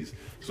species?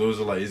 So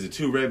is it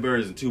 2 red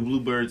birds and 2 blue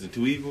birds and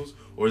 2 eagles?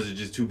 Or is it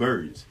just 2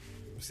 birds?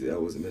 See, that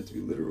wasn't meant to be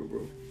literal,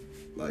 bro.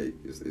 Like,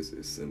 it's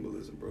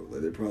symbolism, bro.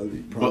 Like, it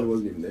probably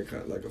wasn't even that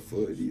kind of, like a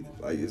flood either.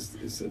 Like, it's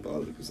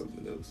symbolic or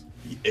something else.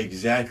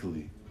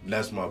 Exactly.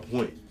 That's my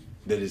point.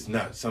 That it's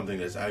not something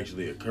that's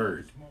actually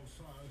occurred.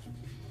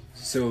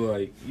 So,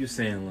 like, you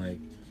saying, like,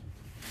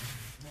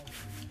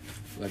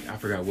 I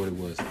forgot what it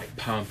was. Like,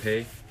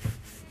 Pompeii.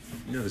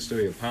 You know the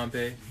story of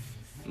Pompeii?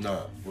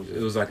 Nah.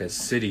 It was like a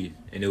city,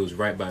 and it was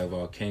right by a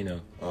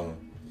volcano.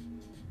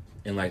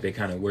 And, like, they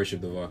kind of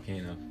worship the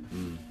volcano.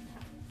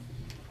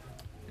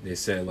 They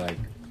said, like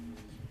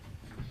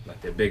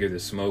the bigger the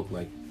smoke,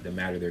 like, the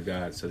madder their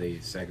God, so they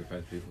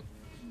sacrifice people.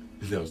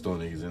 That was throwing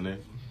niggas in there?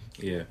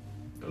 Yeah.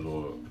 That's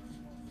wild.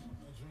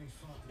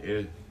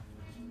 Yeah.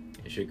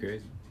 That shit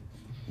crazy.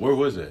 Where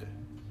was that?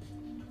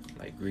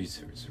 Like, Greece,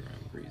 or it's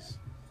around Greece.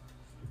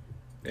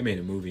 They made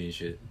a movie and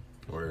shit.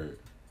 Word.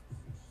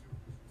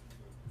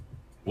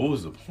 What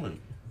was the point?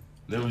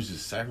 They was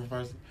just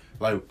sacrificing?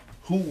 Like,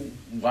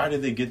 why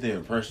did they get the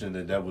impression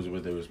that was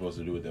what they were supposed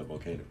to do with that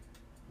volcano?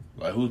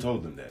 Like, who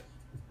told them that?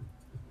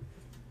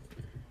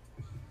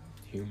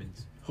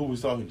 Humans. Who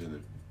was talking to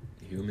them?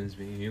 Humans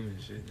being human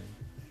shit, man.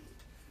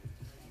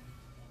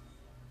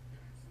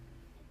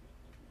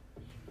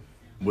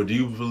 But do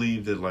you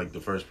believe that, like,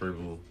 the first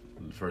person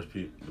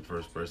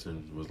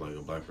was, like,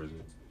 a black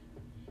person?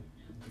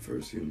 The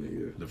first human,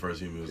 yeah. The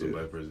first human was a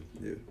black person?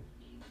 Yeah.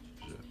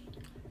 Sure.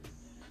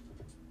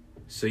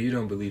 So you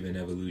don't believe in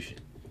evolution?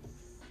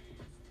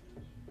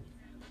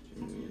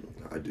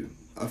 I do.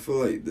 I feel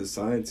like the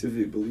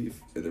scientific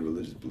belief and the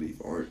religious belief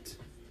aren't,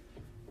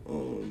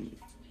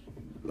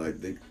 like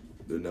they're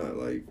not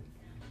like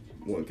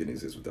one can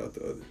exist without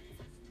the other.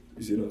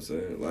 You see what I'm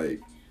saying?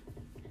 Like,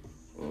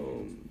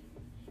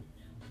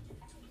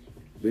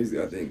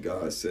 basically, I think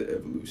God set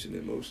evolution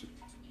in motion.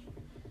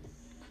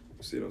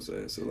 You see what I'm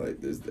saying? So like,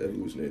 the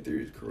evolutionary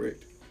theory is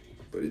correct,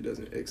 but it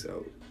doesn't X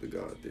out the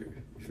God theory.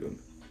 You feel me?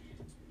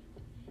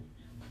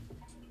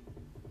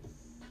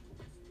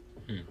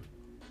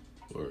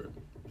 Word.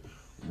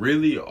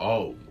 Really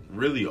all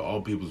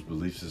people's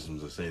belief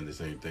systems are saying the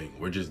same thing.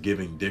 We're just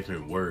giving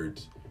different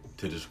words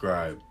to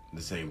describe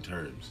the same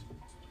terms.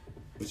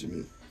 What you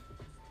mean?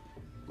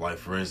 Like,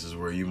 for instance,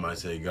 where you might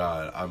say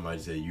God, I might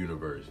say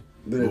universe.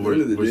 But at the we're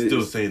end of the we're day,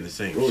 still saying the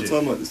same we're shit.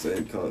 talking about the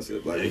same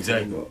concept. Like,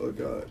 Exactly. we're talking about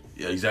a God.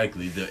 Yeah,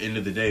 exactly. At the end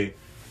of the day,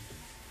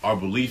 our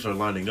beliefs are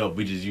lining up.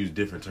 We just use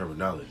different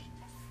terminology.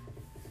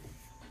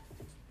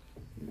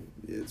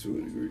 Yeah, to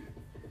a degree.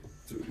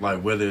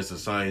 Like, whether it's a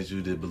science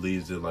view that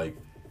believes that, like,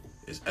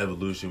 it's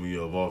evolution, we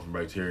evolved from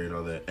bacteria and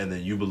all that, and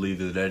then you believe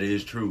that that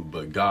is true,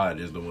 but God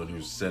is the one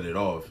who set it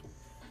off.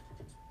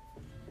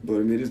 But I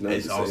mean, it's not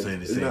It's the all same. saying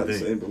the It's same not the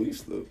thing. same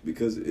beliefs though,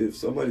 because if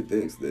somebody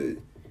thinks that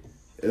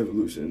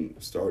evolution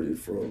started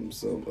from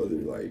some other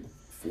like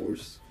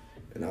force,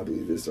 and I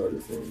believe it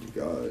started from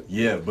God.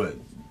 Yeah, but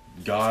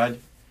God,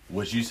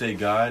 what you say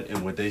God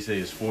and what they say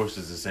is force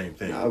is the same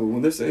thing. Nah, but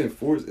when they're saying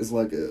force, it's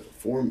like a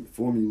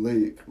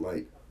formulaic,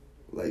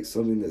 like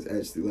something that's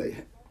actually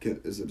like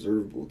is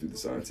observable through the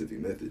scientific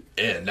method.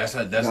 Yeah, and that's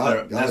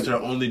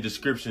their only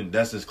description.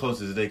 That's as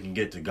close as they can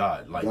get to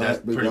God. Like, that's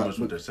pretty much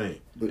what they're saying.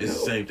 It's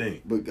the same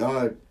thing. But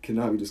God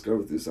cannot be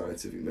discovered through the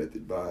scientific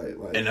method by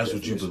like. And that's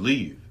what you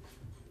believe.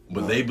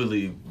 But they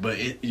believe,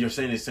 you're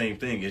saying the same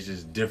thing. It's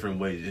just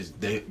different ways.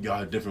 Y'all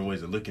have different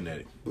ways of looking at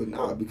it. But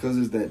nah, because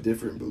it's that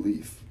different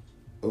belief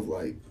of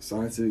like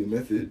scientific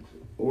method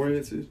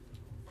oriented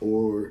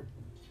or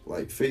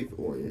like faith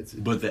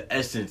oriented. But the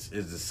essence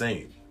is the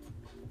same.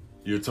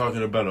 You're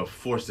talking about a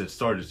force that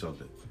started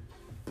something.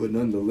 But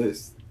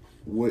nonetheless,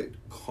 what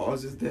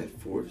causes that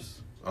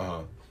force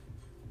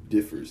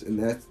differs, and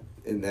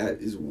that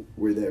is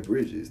where that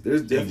bridge is.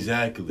 There's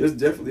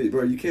definitely,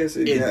 bro. You can't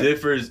say it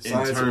differs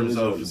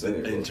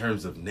in in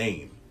terms of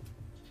name.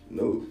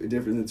 No, it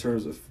differs in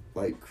terms of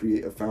like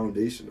create a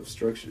foundation of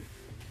structure.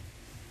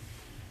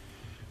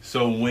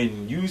 So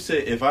when you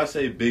say, if I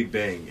say Big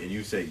Bang and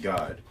you say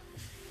God,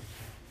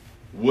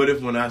 what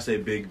if when I say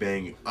Big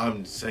Bang,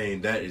 I'm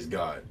saying that is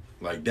God?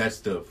 Like, that's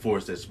the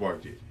force that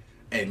sparked it.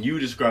 And you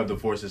describe the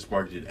force that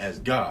sparked it as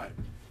God.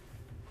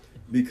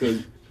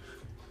 Because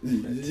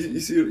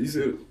you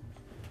see,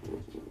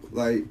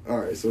 like, all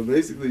right, so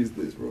basically it's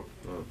this, bro.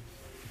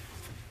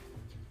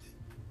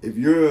 If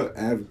you're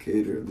an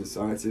advocator of the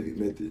scientific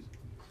method,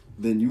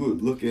 then you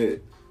would look at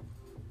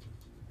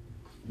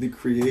the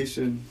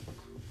creation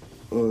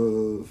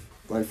of,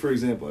 like, for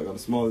example, like on a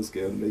smaller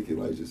scale to make it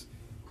like just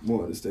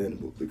more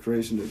understandable, the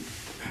creation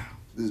of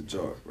this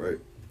jar, right?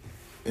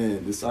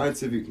 And the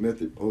scientific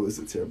method. Oh, it's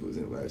a terrible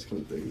example. I just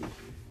couldn't think of it.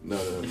 No.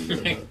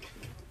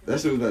 That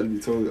shit was about to be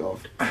totally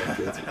off.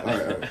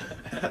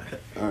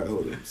 All right,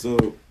 hold on.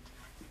 So,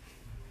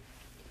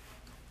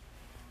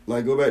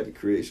 like, go back to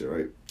creation,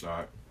 right? All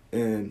right.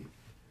 And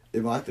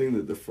if I think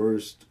that the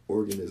first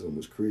organism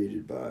was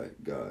created by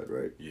God,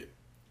 right? Yeah.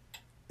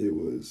 It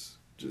was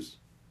just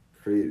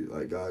created.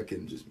 Like, God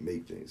can just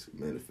make things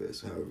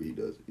manifest however he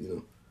does it, you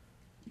know?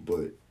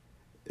 But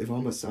if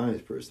I'm a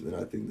science person, then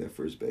I think that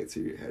first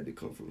bacteria had to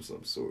come from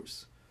some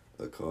source,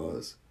 a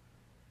cause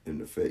and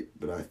effect.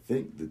 But I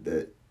think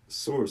that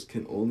source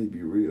can only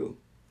be real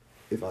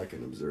if I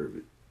can observe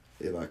it,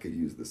 if I could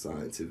use the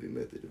scientific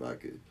method, if I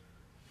could.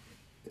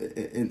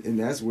 And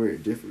that's where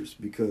it differs,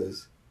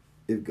 because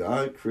if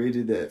God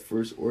created that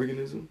first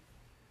organism,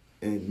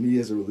 and me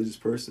as a religious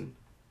person,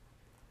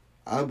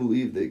 I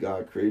believe that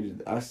God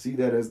created, I see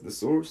that as the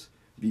source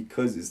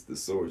because it's the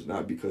source,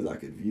 not because I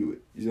could view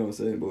it. You know what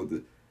I'm saying?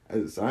 But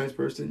as a science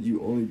person,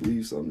 you only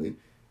believe something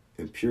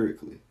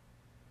empirically.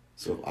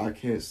 So if I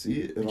can't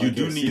see it, if I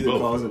can't see the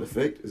cause and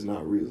effect, it's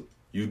not real.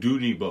 You do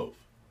need both.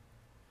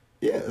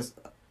 Yes,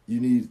 you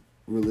need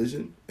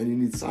religion and you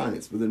need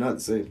science, but they're not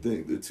the same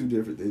thing. They're two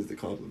different things that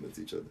complement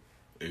each other.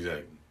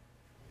 Exactly.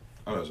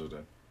 I'm not sure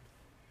that.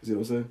 You see what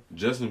I'm saying?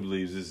 Justin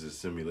believes this is a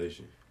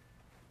simulation.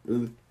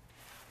 Really?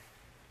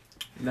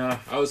 Nah,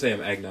 I would say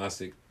I'm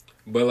agnostic.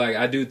 But, like,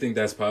 I do think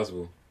that's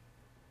possible.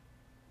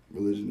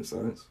 Religion and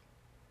science?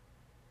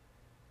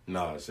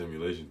 Nah,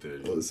 simulation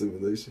theory. Oh, the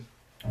simulation?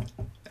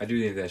 I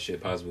do think that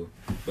shit possible.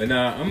 But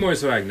nah, I'm more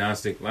so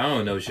agnostic. Like, I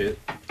don't know shit.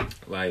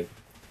 Like,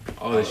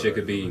 all this shit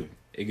could be,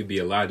 it could be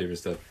a lot of different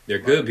stuff. There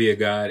could be a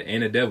God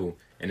and a devil.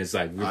 And it's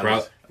like,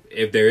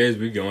 if there is,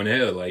 we're going to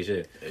hell, like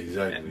shit.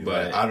 Exactly.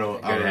 But like, I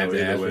don't have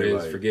to ask for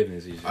his like,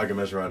 forgiveness. I can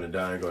mess around and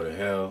die and go to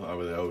hell. I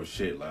was like, oh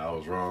shit, like I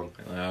was wrong.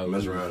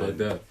 Mess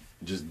around and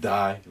just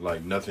die,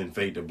 like nothing,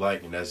 fade to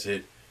black, and that's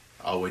it.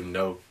 I wouldn't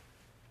know.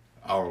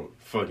 I don't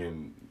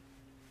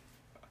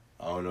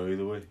know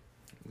either way.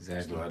 Exactly.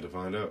 Just gonna have to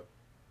find out.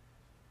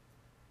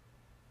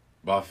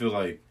 But I feel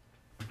like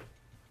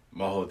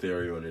my whole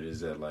theory on it is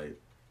that, like,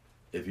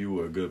 if you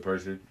were a good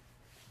person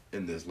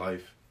in this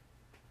life,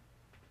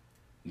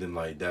 then,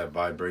 like, that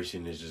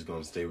vibration is just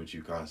gonna stay with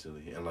you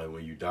constantly. And, like,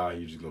 when you die,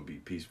 you're just gonna be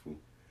peaceful.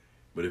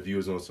 But if you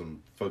was on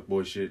some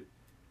fuckboy shit,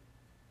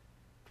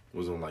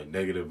 was on, like,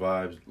 negative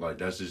vibes, like,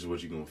 that's just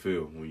what you're gonna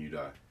feel when you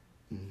die.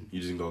 Mm-hmm.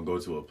 You're just gonna go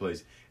to a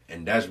place.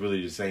 And that's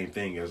really the same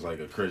thing as, like,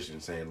 a Christian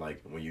saying,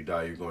 like, when you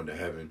die, you're going to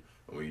heaven,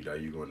 or when you die,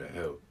 you're going to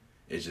hell.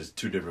 It's just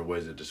two different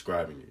ways of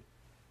describing it.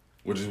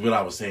 Which is what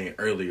I was saying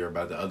earlier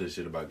about the other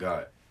shit about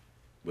God.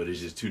 But it's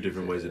just two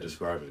different ways of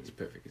describing It's a it.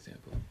 perfect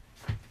example.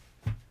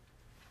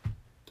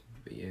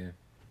 But yeah.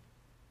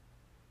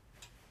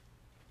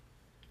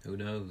 Who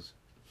knows?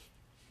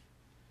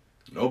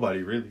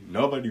 Nobody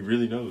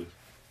really knows.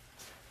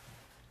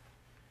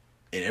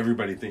 And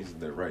everybody thinks that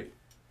they're right.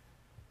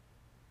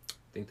 I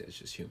think that's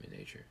just human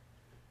nature.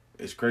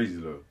 It's crazy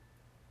though.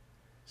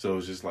 So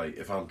it's just like,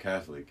 if I'm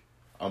Catholic,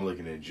 I'm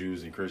looking at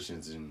Jews and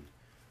Christians and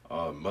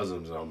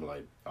Muslims, and I'm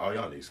like, oh,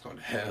 y'all niggas going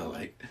to hell.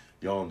 Like,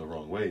 y'all on the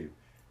wrong way.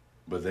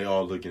 But they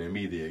all looking at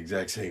me the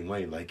exact same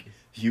way. Like,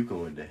 you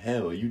going to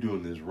hell. You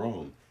doing this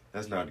wrong.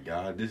 That's not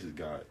God. This is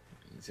God.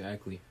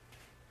 Exactly.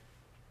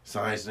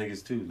 Science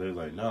niggas too. They're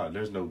like, nah,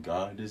 there's no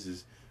God. This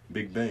is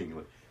Big Bang.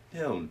 Like,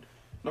 hell,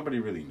 nobody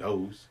really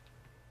knows.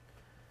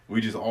 We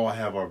just all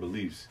have our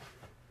beliefs.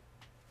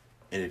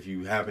 And if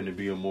you happen to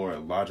be a more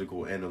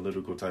logical,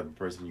 analytical type of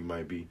person, you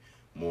might be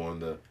more on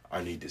the,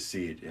 I need to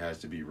see it. It has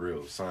to be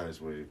real, science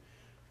wave.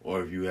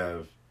 Or if you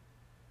have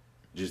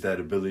just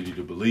that ability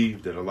to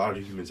believe that a lot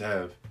of humans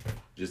have,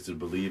 just to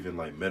believe in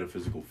like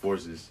metaphysical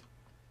forces.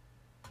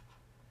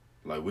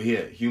 Like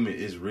human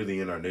is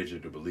really in our nature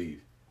to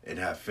believe and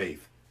have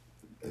faith.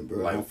 And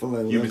bro, Like, I feel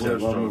like humans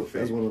have strong faith.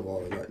 that's one of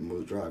our like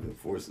most driving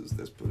forces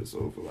that's put us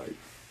over like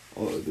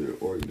all other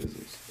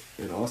organisms.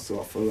 And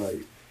also I feel like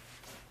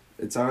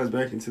it ties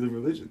back into the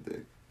religion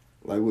thing.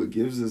 Like what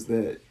gives us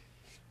that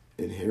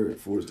inherent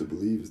force to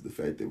believe is the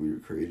fact that we were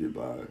created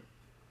by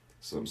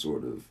some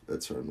sort of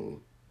eternal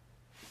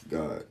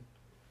God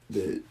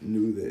that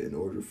knew that in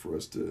order for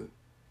us to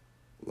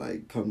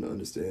like come to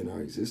understand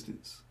our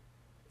existence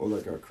or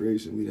like our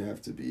creation, we'd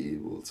have to be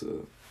able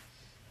to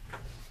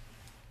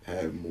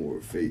have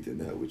more faith in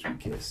that which we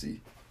can't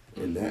see.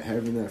 And that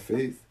having that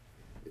faith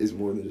is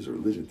more than just a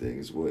religion thing.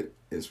 It's what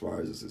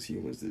inspires us as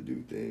humans to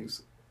do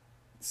things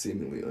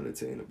seemingly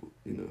unattainable,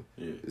 you know?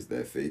 Yeah. It's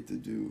that faith to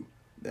do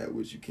that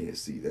which you can't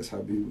see. That's how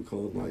people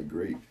become like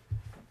great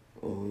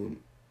men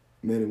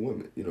and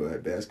women, you know,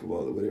 at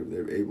basketball or whatever.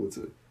 They're able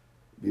to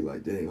be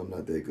like, dang, I'm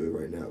not that good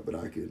right now, but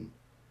I can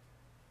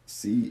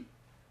see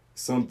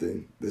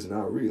something that's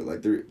not real.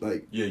 Like they're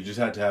like, Yeah, you just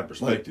have to have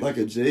perspective. like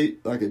a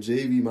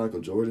JV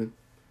Michael Jordan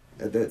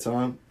at that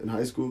time in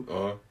high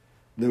school.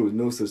 There was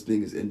no such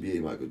thing as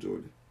NBA Michael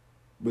Jordan,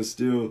 but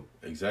still,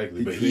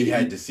 Exactly. But he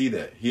had to see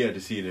that. He had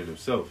to see it in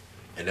himself.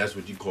 And that's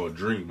what you call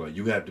dream. Like,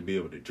 you have to be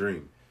able to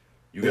dream.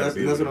 You got to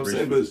be able to reach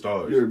for the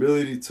stars. Your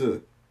ability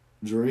to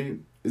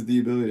dream is the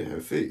ability to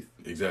have faith.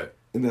 Exactly.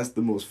 And that's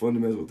the most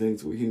fundamental thing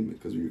to a human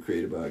because we were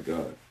created by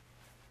God.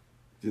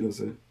 You know what I'm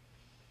saying?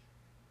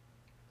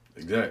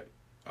 Exactly.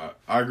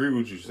 I agree with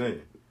what you're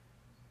saying.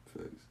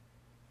 Facts.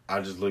 I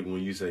just look,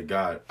 when you say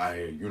God, I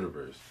hear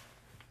universe.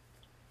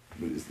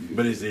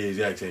 But It's the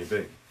exact same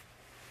thing.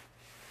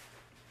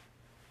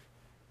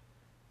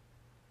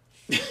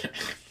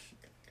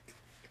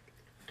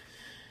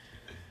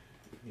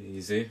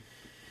 You see?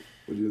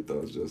 What are your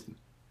thoughts, Justin?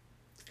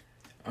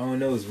 I don't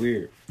know. It's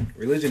weird.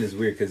 Religion is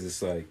weird because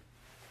it's like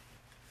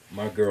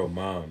my girl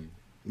mom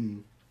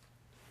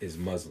is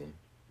Muslim.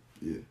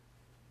 Yeah.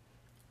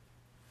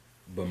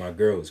 But my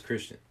girl is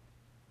Christian.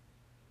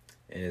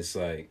 And it's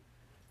like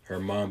her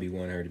mom be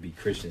wanting her to be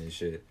Christian and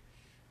shit.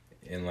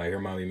 And like her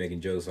mom be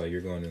making jokes like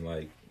you're going to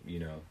like, you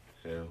know.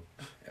 Hell.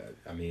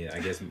 I mean, I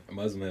guess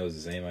Muslim hell is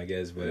the same, I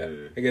guess. But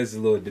Yeah. I guess it's a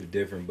little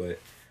different. But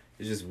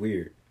it's just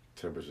weird.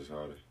 Temperature's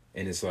hotter.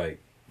 And it's like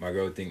my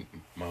girl think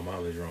my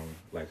mom is wrong.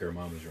 Like her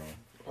mom is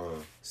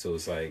wrong. So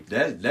it's like.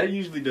 That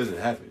usually doesn't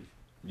happen.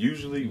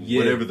 Usually, Yeah,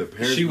 whatever the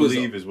parents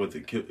believe is what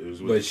the kid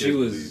is. What But the she kids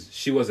was believe.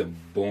 she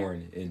wasn't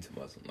born into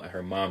Muslim. Like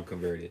her mom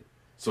converted.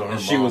 So her And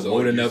mom she was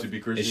old used enough, to be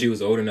and Christian? she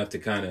was old enough to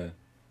kind of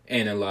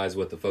analyze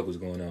what the fuck was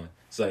going on.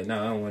 It's like,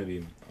 no, I don't want to be.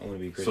 I want to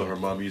be Christian. So her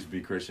mom used to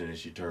be Christian and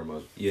she turned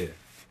Muslim. Yeah.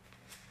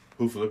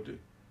 Who flipped it?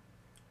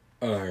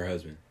 Her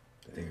husband.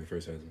 I think her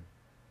first husband.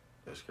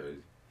 That's crazy.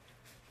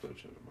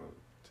 Flipped her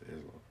to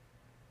Islam.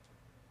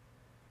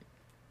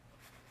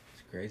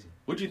 It's crazy.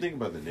 What do you think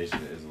about the Nation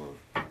of Islam?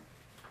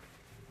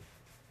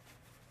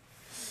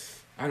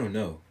 I don't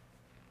know.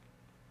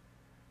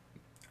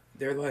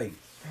 They're like,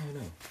 I don't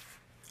know.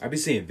 I be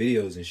seeing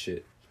videos and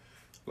shit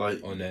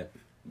Like, on that.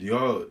 do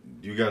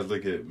you guys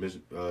look at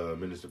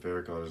Minister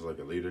Farrakhan as like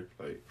a leader,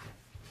 like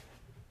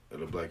of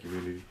the black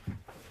community?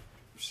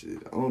 Shit,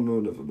 I don't know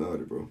enough about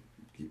it, bro.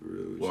 Keep it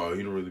real with you. Wow,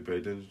 you don't really pay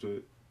attention to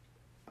it?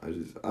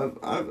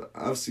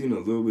 I've seen a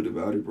little bit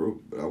about it, bro,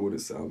 but I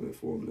wouldn't say I'm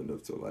informed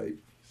enough to like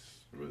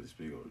Really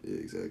speak on it. yeah,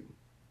 exactly.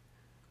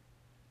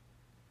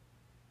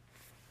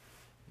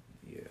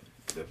 Yeah.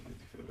 Definitely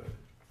feel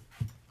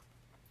that.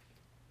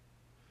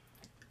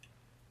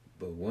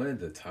 But one of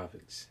the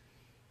topics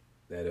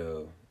that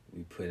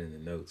we put in the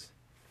notes,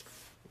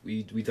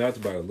 we talked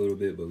about it a little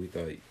bit, but we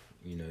thought,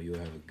 you know, you'll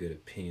have a good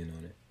opinion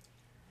on it.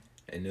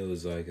 And it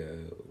was like,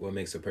 what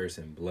makes a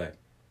person black?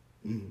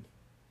 Mm-hmm.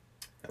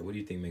 What do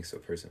you think makes a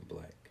person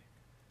black?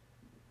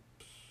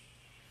 Oh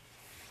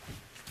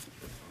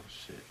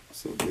shit.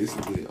 So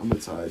basically, I'm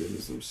gonna tie it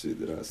into some shit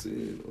that I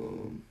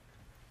seen.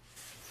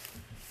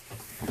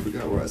 I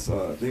forgot where I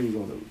saw it. I think it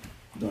was on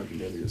a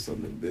documentary or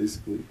something.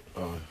 Basically,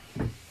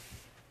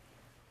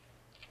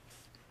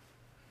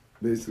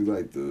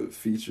 like the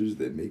features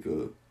that make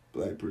a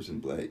black person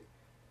black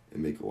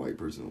and make a white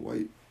person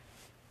white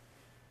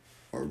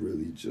are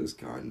really just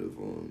kind of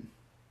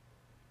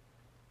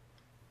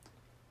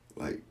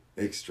like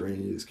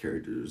extraneous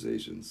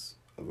characterizations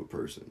of a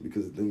person.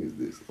 Because the thing is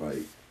this,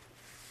 like,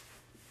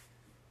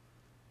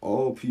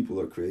 all people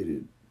are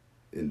created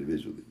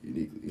individually,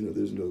 uniquely. You know,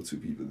 there's no two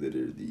people that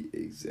are the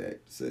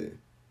exact same.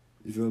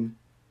 You feel me?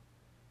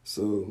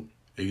 So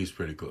It gets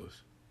pretty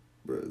close.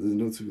 bro, there's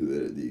no two people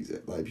that are the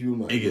exact. Like, people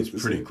might It gets look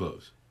the pretty same.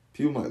 close.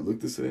 People might look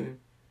the same,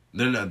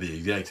 They're not the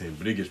exact same,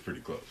 but it gets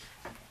pretty close.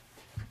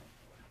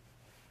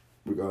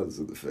 regardless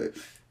of the fact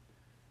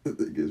that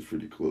it gets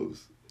pretty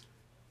close.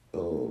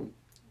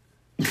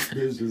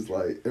 There's just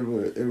like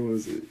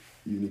everyone's a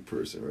unique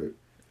person, right?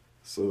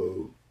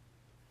 So,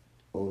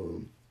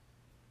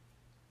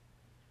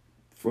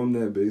 from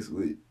that,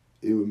 basically,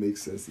 it would make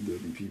sense that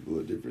there'll be people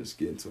of different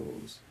skin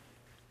tones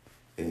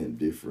and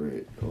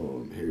different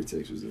hair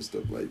textures and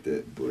stuff like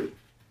that. But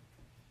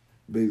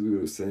basically,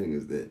 what it's saying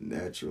is that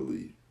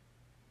naturally,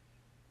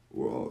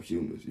 we're all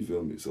humans. You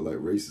feel me? So, like,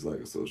 race is like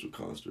a social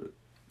construct.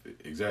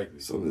 Exactly.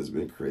 Something that's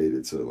been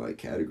created to, like,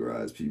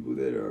 categorize people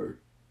that are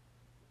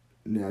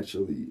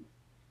naturally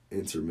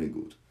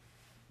intermingled.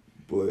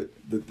 But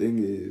the thing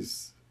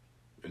is,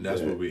 And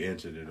that's Yeah. what we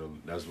answered it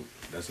on. That's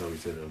how we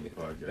said it on the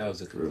podcast. That was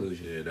the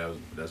conclusion. Yeah,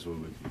 that's what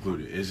we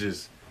concluded. It's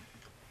just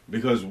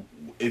because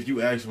if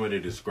you ask someone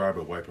to describe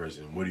a white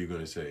person, what are you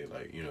gonna say?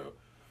 Like, you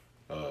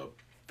know,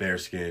 fair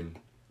skin,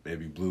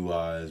 maybe blue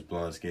eyes,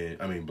 blonde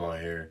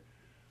hair,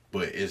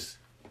 but it's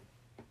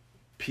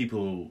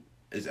people.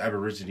 It's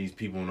Aborigines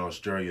people in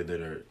Australia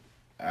that are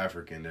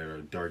African, that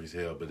are dark as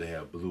hell, but they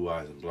have blue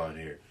eyes and blonde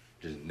hair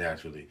just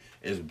naturally.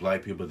 It's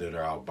black people that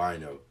are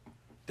albino.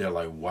 They're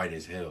like white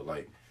as hell.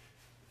 Like,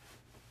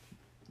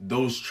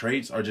 those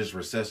traits are just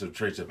recessive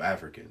traits of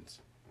Africans.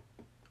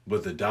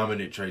 But the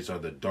dominant traits are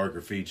the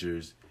darker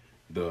features,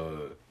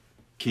 the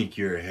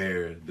kinkier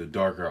hair, the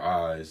darker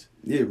eyes.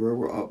 yeah, bro,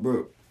 we're all,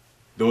 bro.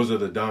 Those are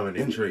the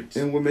dominant traits.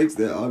 And what makes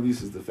that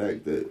obvious is the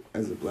fact that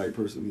as a black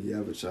person, when you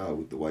have a child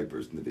with the white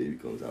person, the baby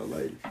comes out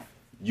lighter.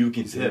 You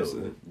can See what I'm tell.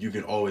 saying? You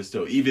can always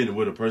tell. Even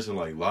with a person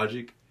like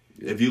Logic,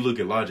 Yeah. if you look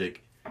at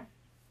Logic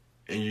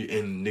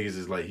and niggas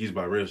is like, he's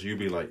biracial, you'd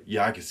be like,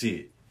 yeah, I can see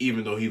it.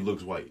 Even though he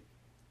looks white.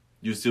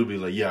 You still be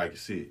like, yeah, I can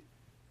see it.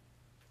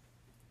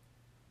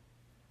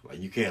 Like,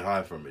 you can't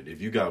hide from it. If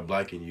you got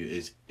black in you,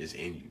 it's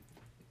in you.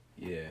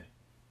 Yeah.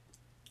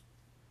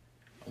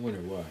 I wonder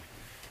why.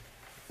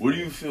 What do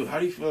you feel? How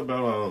do you feel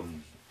about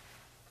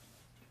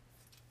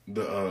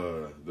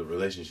the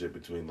relationship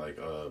between like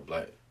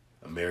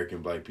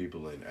American black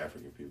people and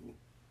African people?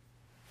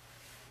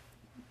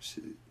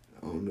 Shit,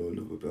 I don't know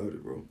enough about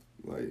it, bro.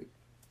 Like,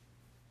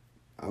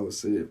 I would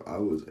say if I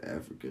was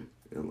African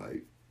and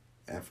like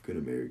African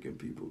American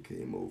people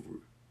came over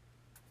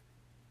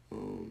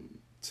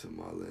to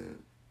my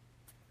land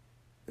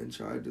and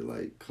tried to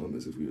like come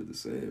as if we were the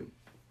same,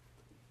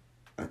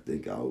 I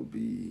think I would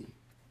be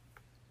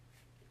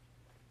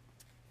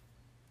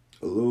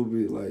a little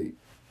bit like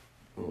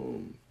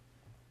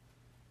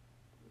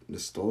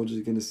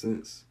nostalgic in a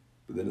sense,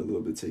 but then a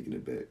little bit taken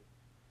aback.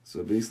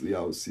 So basically,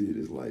 I would see it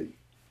as like,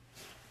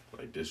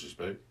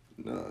 disrespect.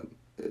 nah,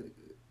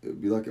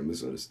 it'd be like a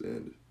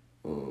misunderstanding.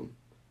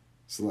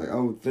 So like I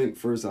would think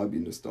first I'd be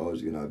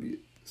nostalgic and I'd be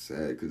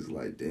sad because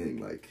like dang,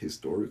 like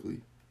historically,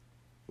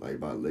 like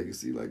by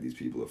legacy, like these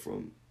people are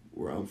from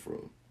where I'm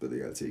from, but they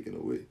got taken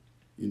away,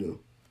 you know.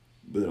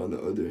 But on the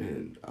other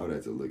hand, I would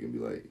have to look and be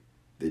like,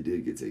 they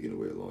did get taken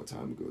away a long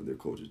time ago. Their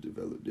cultures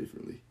developed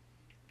differently.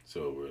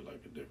 So we're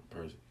like a different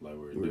person. Like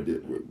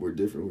We're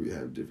different. We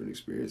have different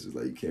experiences.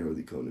 Like you can't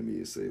really come to me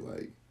and say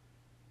like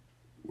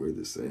we're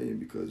the same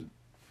because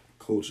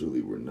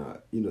culturally we're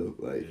not. You know,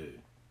 like Yeah.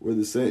 we're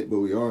the same, but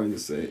we are in the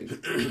same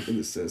in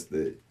the sense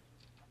that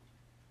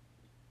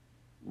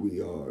we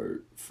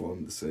are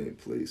from the same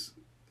place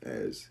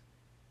as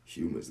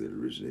humans that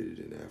originated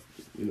in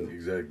Africa. You know,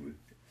 Exactly.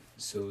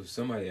 So if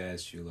somebody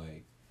asked you,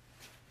 like,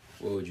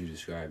 what would you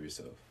describe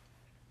yourself?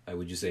 Like,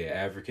 would you say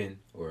African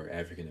or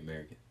African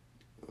American?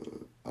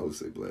 I would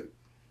say black.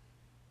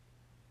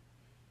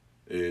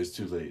 It's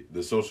too late.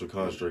 The social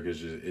construct is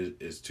just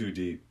it's too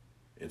deep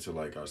into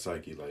like our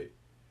psyche. Like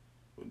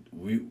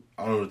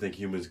I don't think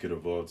humans could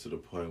evolve to the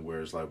point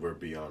where it's like we're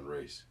beyond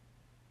race,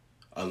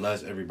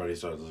 unless everybody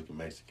starts looking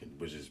Mexican,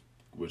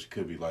 which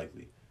could be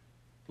likely.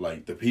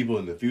 Like the people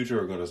in the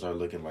future are gonna start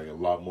looking like a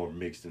lot more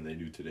mixed than they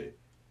do today.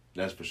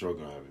 That's for sure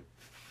gonna happen.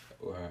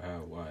 Or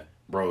how? Why?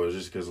 Bro, it's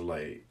just because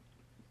like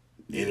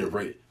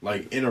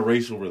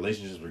interracial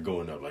relationships are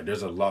going up. Like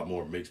there's a lot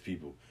more mixed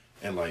people,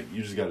 and like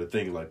you just got to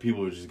think like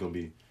people are just gonna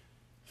be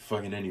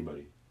fucking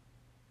anybody.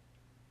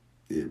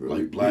 Yeah, bro.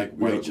 Like black,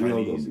 white, we all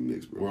Chinese, gonna be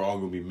mixed, bro. we're all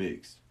gonna be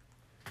mixed.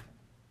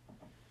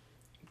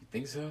 You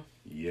think so?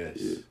 Yes.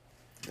 Yeah.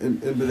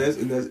 But that's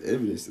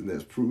evidence and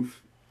that's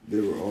proof they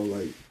were all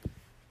like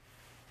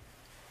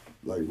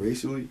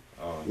racially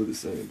we're the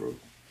same, bro.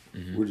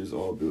 Mm-hmm. We're just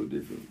all built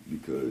different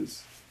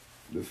because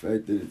the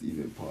fact that it's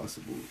even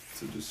possible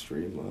to just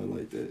streamline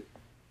like that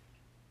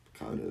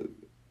kind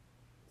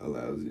of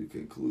allows you to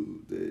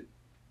conclude that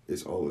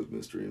it's always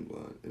been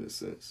streamlined in a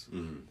sense,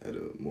 at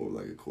a more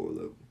like a core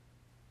level.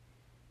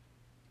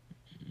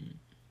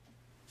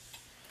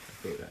 I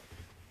feel that.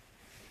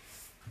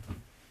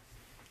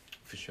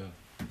 For sure.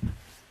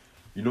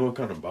 You know what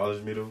kind of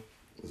bothers me though?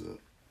 What's up?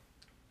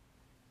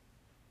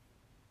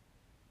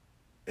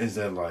 Is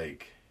that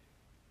like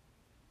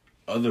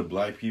other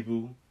black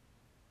people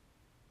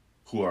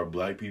who are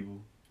black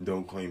people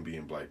don't claim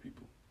being black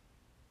people.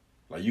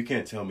 Like, you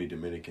can't tell me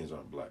Dominicans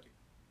aren't black.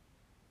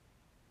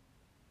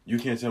 You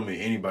can't tell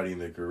me anybody in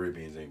the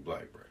Caribbeans ain't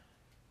black, bro.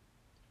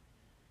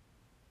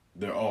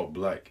 They're all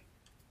black.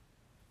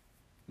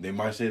 They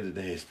might say that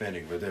they're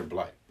Hispanic, but they're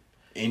black.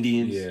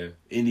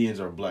 Indians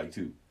are black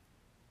too.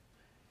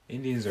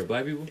 Indians are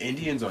black people?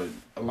 Indians are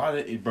a lot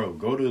of bro.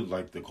 Go to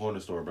like the corner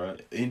store, bro.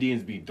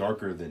 Indians be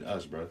darker than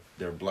us, bro.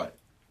 They're black.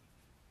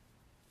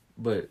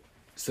 But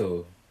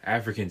so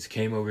Africans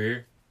came over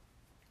here.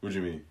 What do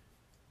you mean?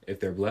 If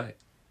they're black,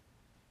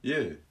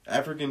 yeah,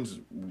 Africans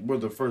were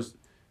the first.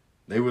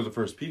 They were the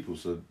first people,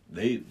 so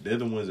they're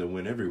the ones that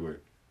went everywhere.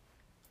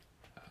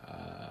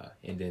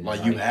 And then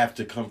like you have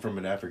to come from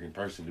an African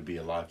person to be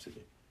alive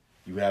today.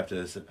 You have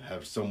to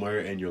have somewhere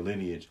in your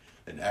lineage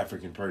an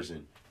African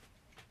person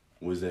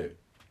was there.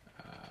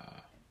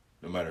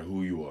 No matter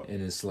who you are.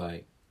 And it's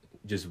like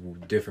just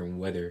different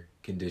weather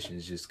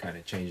conditions just kind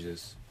of change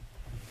us.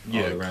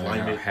 Yeah, all around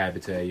climate. our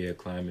habitat,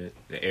 climate.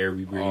 The air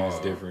we breathe is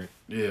different.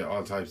 Yeah,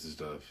 all types of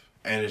stuff.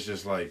 And it's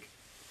just like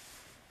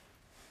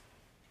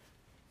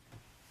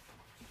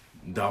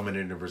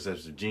dominant and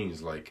recessive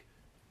genes. Like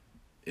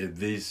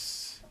if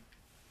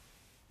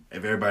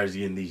everybody's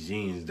getting these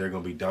genes, they're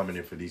gonna be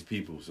dominant for these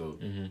people. So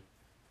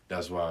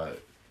that's why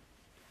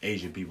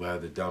Asian people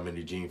have the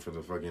dominant gene for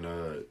the fucking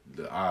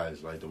the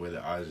eyes, like the way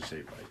the eyes are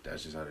shaped. Like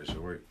that's just how that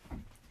shit work.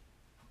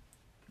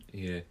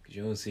 Yeah, 'cause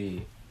you don't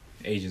see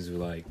Asians with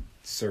like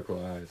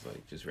circle eyes,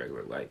 like just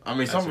regular light. I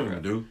mean, some of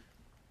them do.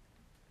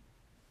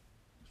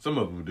 Some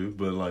of them do,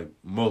 but like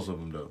most of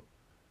them don't.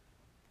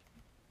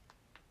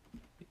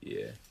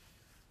 Yeah,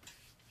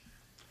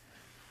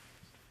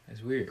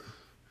 that's weird.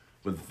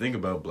 But the thing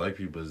about black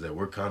people is that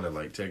we're kind of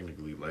like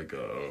technically like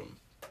a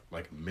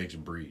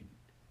mixed breed.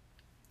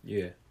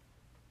 Yeah.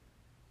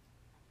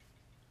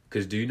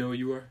 'Cause do you know what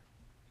you are?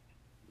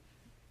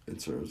 In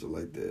terms of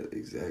like the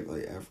exact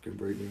like African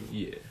breakdown?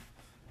 Yeah.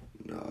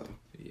 Nah.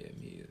 Yeah,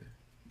 me either.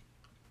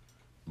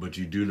 But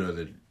you do know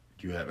that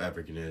you have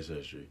African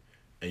ancestry,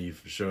 and you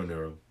for sure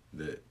know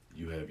that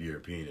you have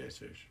European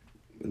ancestry.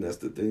 And that's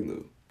the thing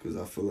though, because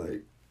I feel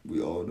like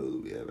we all know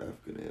that we have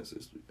African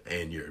ancestry.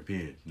 And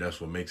European. That's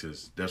what makes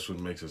us this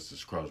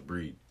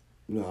crossbreed.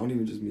 No, I don't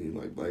even just mean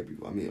like black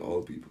people. I mean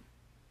all people.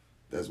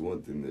 That's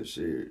one thing that's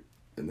shared,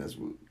 and that's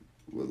what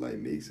like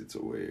makes it to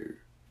where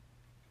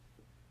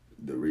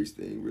the race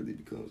thing really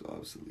becomes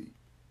obsolete,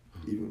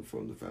 even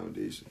from the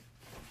foundation.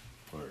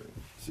 Word.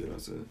 See what I'm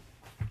saying?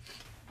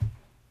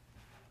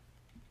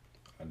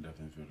 I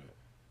definitely feel that.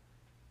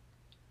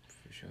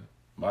 For sure.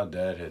 My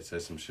dad had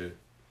said some shit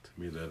to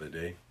me the other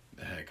day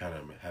that had kind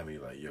of had me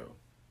like, yo.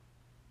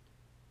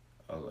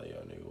 I was like, yo,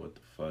 nigga, what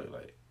the fuck?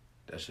 Like,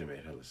 that shit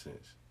made hella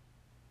sense.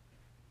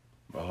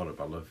 But hold up,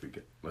 I lucky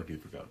forgot what the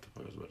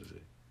fuck I was about to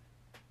say.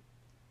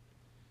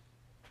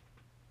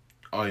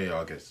 Oh, yeah,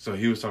 okay. So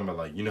he was talking about,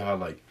 like, you know how,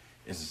 like,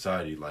 in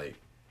society, like,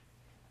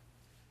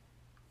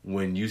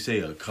 when you say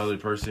a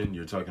colored person,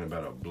 you're talking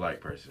about a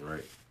black person,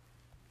 right?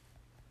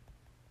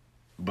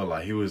 But,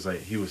 like, he was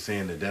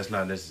saying that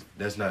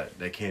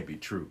that can't be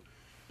true.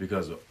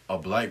 Because a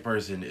black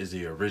person is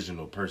the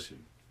original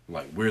person.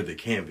 Like, we're the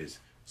canvas.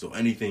 So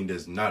anything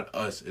that's not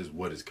us is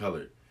what is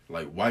colored.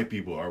 Like, white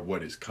people are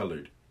what is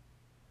colored.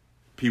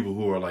 People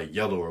who are, like,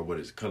 yellow are what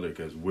is colored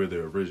because we're the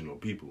original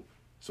people.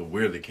 So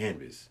we're the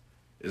canvas.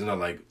 It's not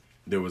like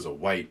there was a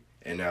white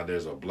and now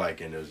there's a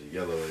black and there's a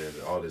yellow and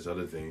there's all this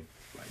other thing.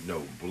 Like,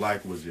 no,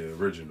 black was the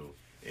original.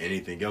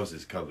 Anything else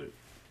is colored.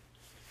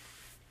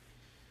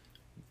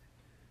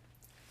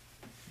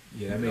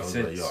 Yeah, that makes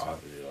sense. I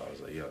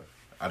was like, yo,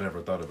 I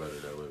never thought about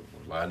it that way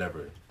before.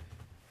 Like,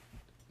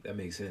 That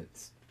makes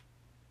sense.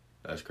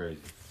 That's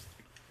crazy.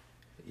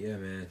 Yeah,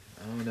 man.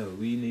 I don't know.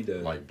 We need to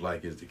Like,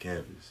 black is the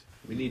canvas.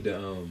 We need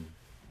to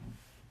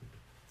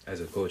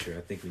as a culture,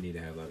 I think we need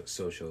to have like a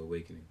social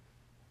awakening.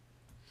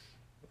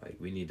 Like,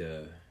 we need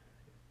to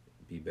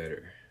be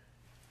better.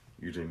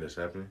 You think that's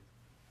happening?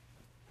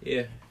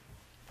 Yeah.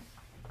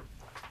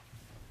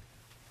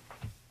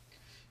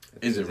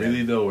 Is it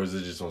really though, or is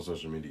it just on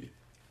social media?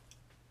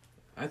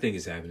 I think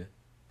it's happening.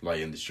 Like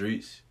in the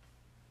streets?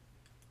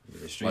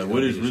 The streets Like,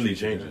 what is really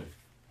streets changing?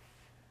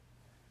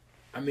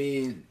 I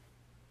mean,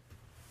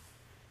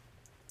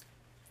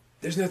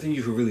 there's nothing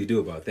you can really do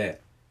about that.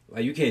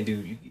 Like, you can't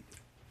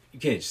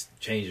just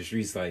change the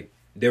streets. Like,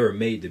 they were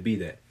made to be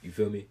that. You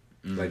feel me?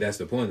 Mm-hmm. Like, that's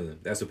the point of them.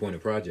 That's the point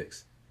of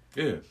projects.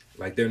 Yeah.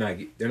 Like, they're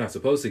not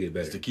supposed to get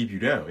better. It's to keep you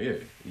down, yeah.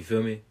 You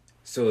feel me?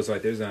 So it's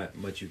like there's not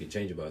much you can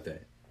change about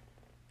that.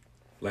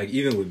 Like,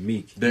 even with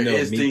Meek, There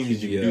is Meek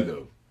things you can do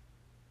though.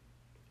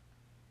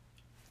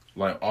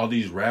 Like all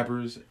these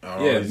rappers,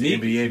 all these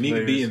Meek NBA be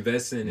players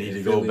investing need in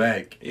to Philly. go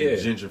back Yeah. and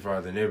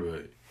gentrify the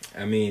neighborhood.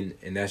 I mean,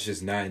 and that's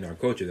just not in our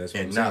culture. That's what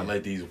And I'm not saying.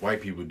 let these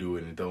white people do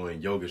it and throw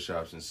in yoga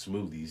shops and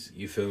smoothies.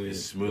 You feel me? And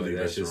smoothie Like,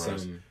 that's just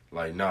restaurants. something.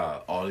 Like,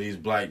 nah, all these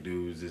black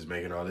dudes is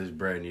making all this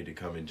bread need to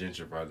come and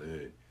gentrify the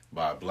hood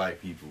by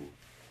black people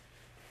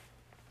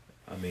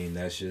I mean,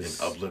 that's and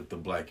just. uplift the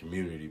black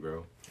community,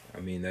 bro. I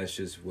mean, that's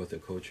just what the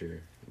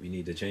culture we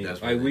need to change. That's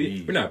what Like we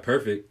need. we're not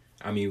perfect.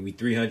 I mean, we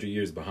 300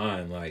 years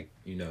behind. Like,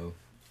 you know.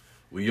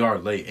 We are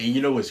late. And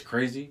you know what's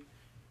crazy?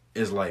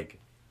 Is like,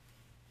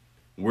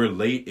 we're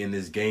late in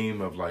this game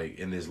of like,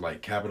 in this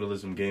like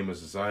capitalism game of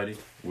society.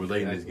 We're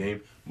late in this Exactly.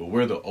 game, but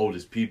we're the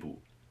oldest people.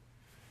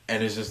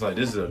 And it's just like,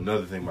 this is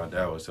another thing my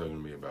dad was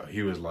telling me about.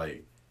 He was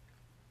like,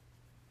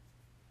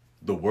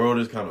 the world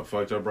is kind of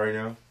fucked up right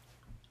now.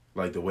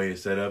 Like, the way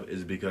it's set up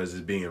is because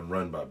it's being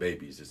run by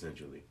babies,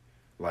 essentially.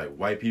 Like,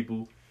 white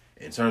people,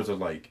 in terms of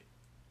like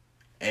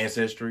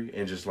ancestry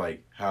and just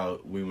like how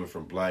we went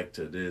from black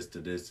to this, to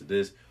this, to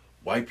this,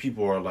 white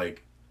people are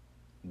like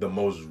the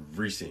most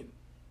recent,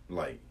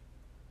 like,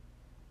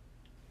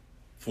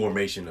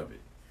 formation of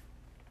it.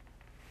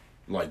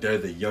 Like, they're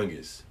the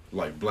youngest.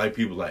 Like, black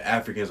people, like,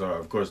 Africans are,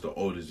 of course, the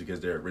oldest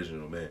because they're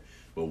original man.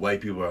 But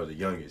white people are the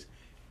youngest.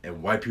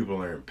 And white people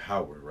are in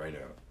power right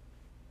now.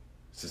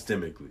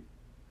 Systemically.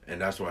 And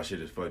that's why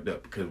shit is fucked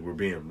up. Because we're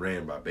being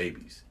ran by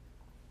babies.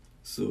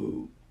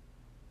 So,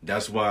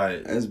 That's why...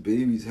 as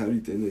babies, how do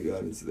you think they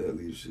got into that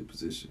leadership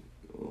position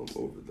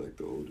over like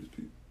the oldest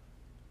people?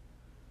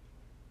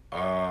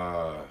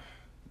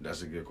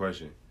 That's a good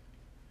question.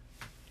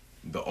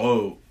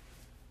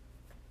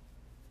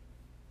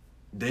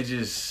 They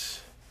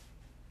just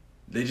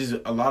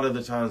a lot of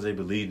the times they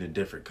believe in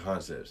different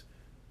concepts.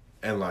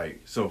 And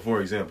like, so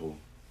for example,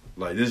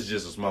 like, this is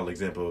just a small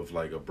example of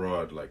like a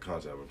broad like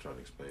concept I'm trying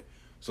to explain.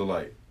 So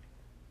like,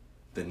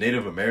 the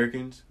Native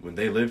Americans, when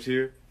they lived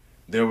here,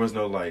 there was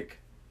no like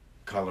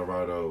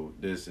Colorado,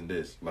 this and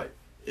this. Like,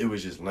 it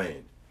was just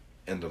land.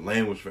 And the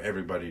land was for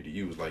everybody to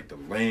use. Like, the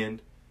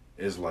land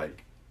is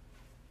like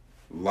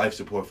life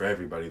support for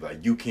everybody.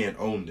 Like, you can't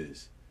own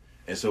this.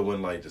 And so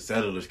when like the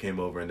settlers came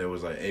over and they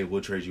was like, hey,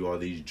 we'll trade you all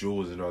these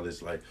jewels and all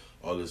this like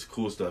all this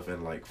cool stuff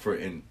and like for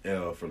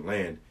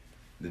land,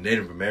 the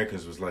Native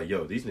Americans was like,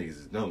 yo, these niggas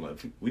is dumb, like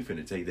we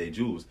finna take their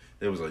jewels.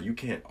 They was like, you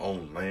can't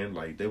own land.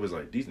 Like, they was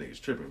like, these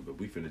niggas tripping, but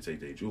we finna take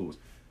their jewels.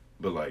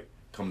 But like,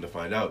 come to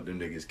find out, them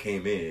niggas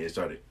came in and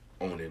started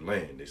owning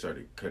land. They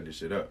started cutting this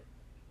shit up.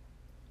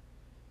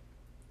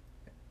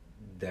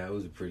 That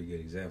was a pretty good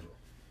example.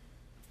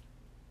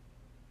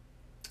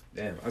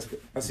 Damn,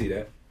 I see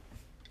that.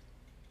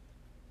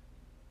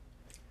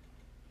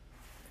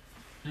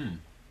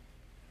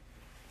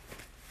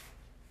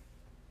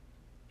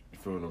 You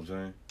feel what I'm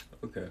saying?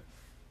 Okay.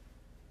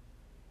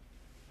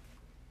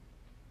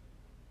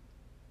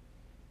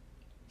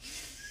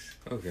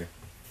 Okay.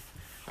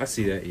 I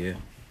see that, yeah.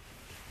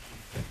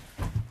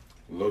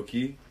 Low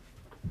key.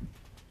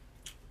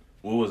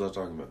 What was I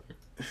talking about?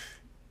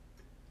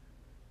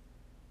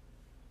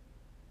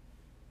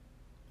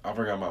 I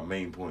forgot my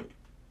main point.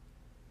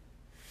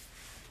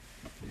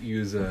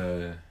 Use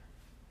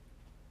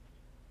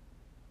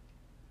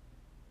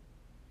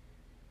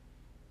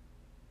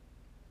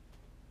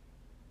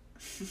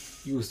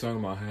you was talking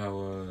about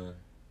how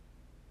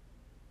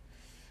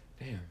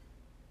damn.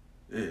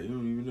 Yeah, you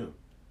don't even know.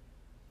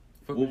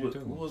 Fuck What you was,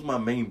 talking what about? was my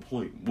main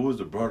point? What was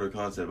the broader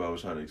concept I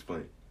was trying to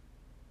explain?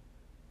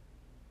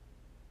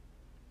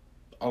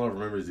 All I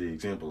remember is the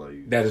example I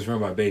used. That is run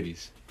by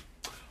babies.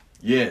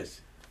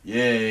 Yes.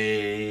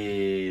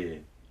 Yeah.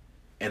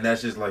 And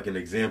that's just like an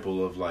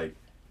example of like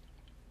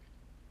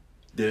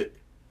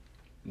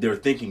they're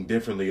thinking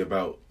differently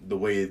about the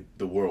way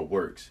the world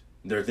works.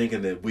 They're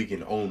thinking that we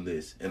can own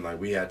this and like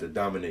we have to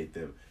dominate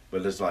them.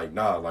 But it's like,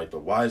 nah, like the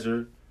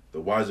wiser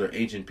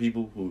ancient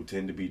people who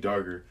tend to be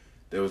darker,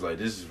 they was like,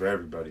 this is for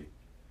everybody.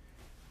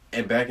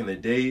 And back in the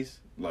days,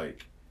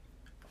 like,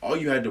 all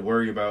you had to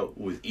worry about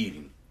was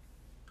eating.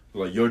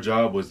 Like, your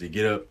job was to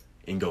get up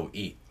and go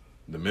eat.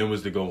 The men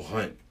was to go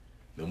hunt.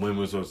 The women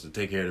was supposed to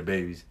take care of the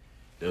babies.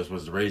 They were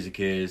supposed to raise the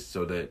kids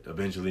so that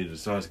eventually the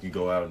sons could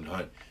go out and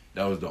hunt.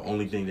 That was the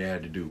only thing they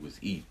had to do was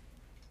eat.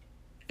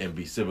 And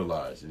be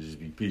civilized and just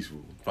be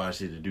peaceful. Find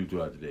shit to do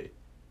throughout the day.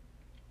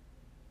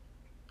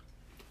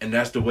 And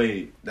that's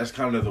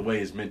kind of the way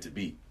it's meant to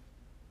be.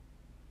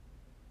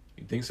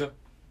 You think so?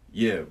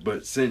 Yeah,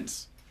 but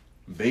since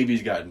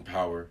babies got in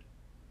power,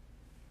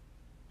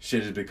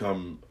 shit has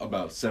become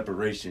about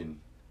separation,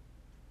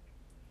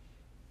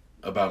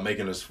 about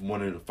making us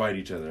wanting to fight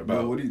each other. But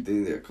About what do you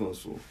think that comes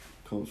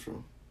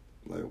from?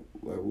 Like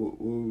what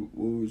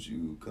would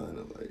you kind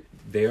of like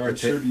They are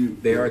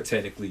attribute they are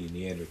technically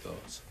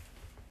Neanderthals.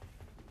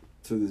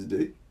 to this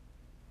day?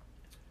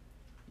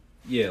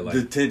 Yeah, like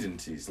the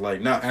tendencies,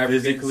 like not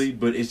Africans- physically,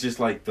 but it's just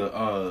like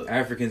the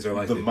Africans are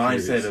like the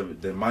mindset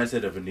curious.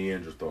 of a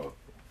Neanderthal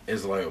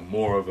is like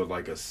more of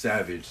a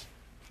savage,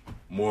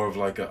 more of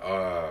like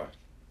a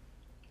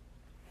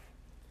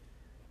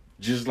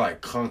just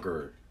like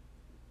conqueror,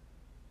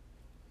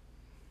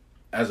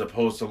 as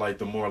opposed to like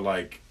the more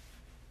like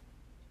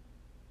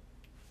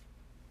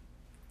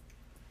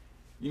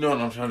You know what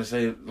I'm trying to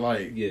say?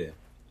 Like, Yeah.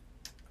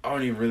 I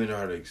don't even really know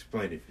how to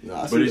explain it. No,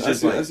 I But it's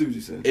just like I see what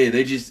you're saying. yeah,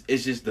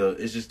 it's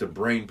just the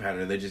brain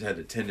pattern. They just had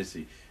the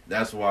tendency.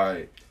 That's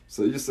why.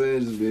 So you're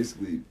saying just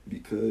basically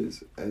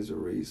because as a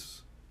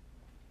race,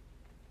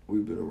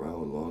 we've been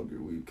around longer,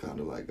 we've kind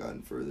of like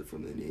gotten further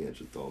from the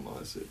Neanderthal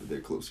mindset, but they're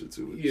closer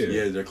to it. Yeah.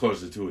 Yeah, they're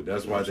closer to it.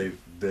 That's why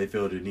they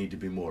feel the need to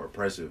be more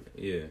oppressive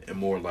Yeah. and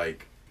more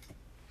like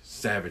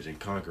savage and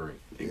conquering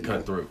and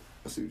cutthroat.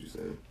 I see what you're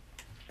saying.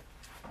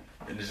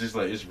 And it's just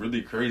like it's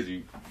really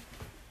crazy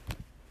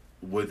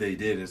what they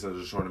did in such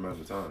a short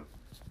amount of time.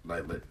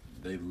 Like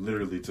they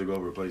literally took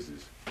over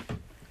places.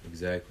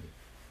 Exactly.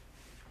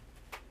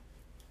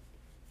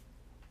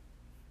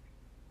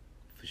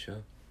 For sure.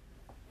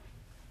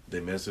 They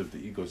mess up the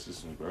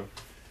ecosystem, bro.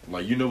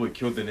 Like, you know what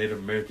killed the Native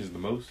Americans the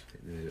most?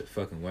 The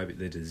fucking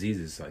the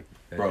diseases like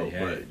that Bro, they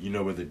had. but you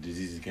know where the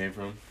diseases came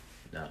from?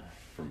 Nah.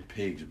 From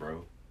pigs,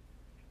 bro.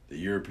 The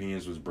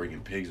Europeans was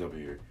bringing pigs over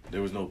here.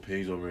 There was no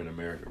pigs over in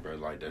America, bro.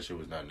 Like, that shit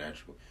was not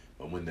natural.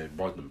 But when they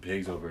brought them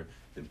pigs over,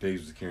 the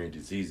pigs was carrying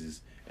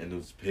diseases, and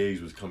those pigs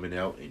was coming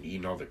out and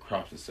eating all the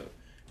crops and stuff.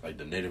 Like,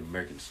 the Native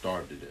Americans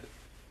starved to death.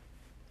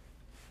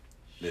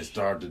 They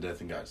starved to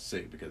death and got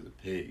sick because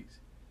of pigs.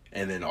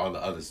 And then all the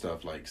other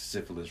stuff, like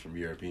syphilis from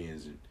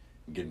Europeans and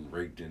getting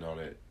raped and all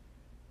that.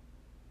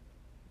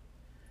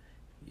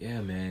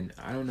 Yeah, man.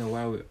 I don't know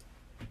why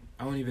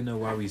I don't even know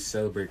why we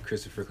celebrate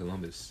Christopher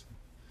Columbus.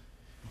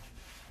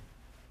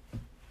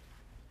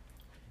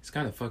 It's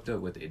kind of fucked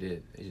up what they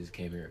did. They just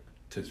came here,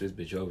 took this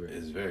bitch over.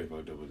 It's very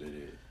fucked up what they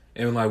did.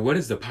 And like, what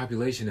is the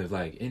population of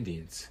like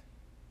Indians?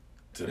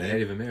 Today?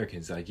 Native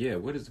Americans? Like, yeah,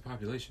 what is the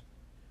population?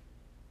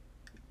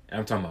 And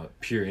I'm talking about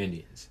pure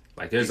Indians.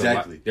 Like, there's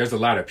a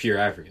lot of pure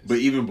Africans. But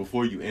even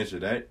before you answer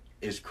that,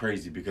 it's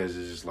crazy because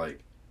it's just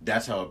like,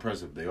 that's how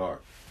oppressive they are.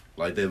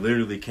 Like, they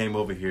literally came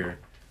over here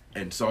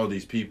and saw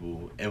these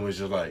people and was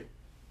just like,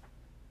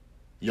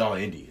 y'all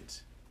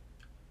Indians.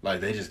 Like,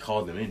 they just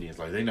called them Indians.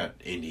 Like, they not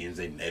Indians,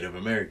 they Native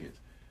Americans.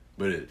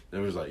 But it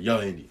was like, y'all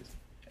Indians.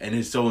 And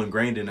it's so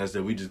ingrained in us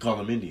that we just call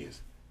them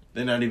Indians.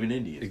 They're not even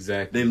Indians.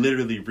 Exactly. They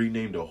literally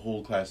renamed a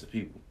whole class of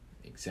people.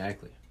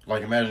 Exactly.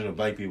 Like, imagine if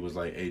black people was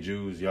like, hey,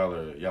 Jews, y'all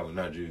are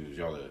not Jews.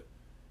 Y'all are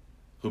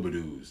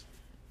hoobadoos.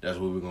 That's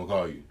what we're going to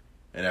call you.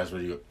 And that's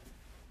what you...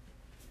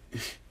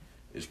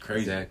 It's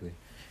crazy. Exactly.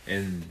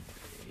 And,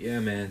 yeah,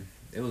 man,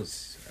 there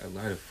was a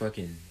lot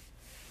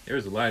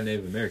of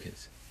Native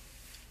Americans.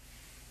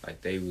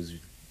 Like, they was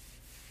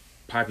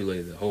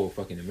populated the whole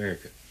fucking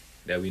America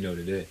that we know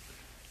today.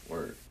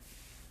 Word.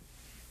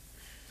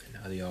 And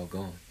now they all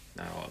gone.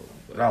 Not all of them.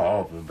 But, Not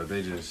all of them, but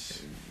they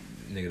just...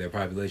 Nigga, their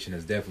population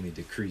has definitely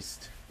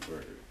decreased.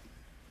 Word.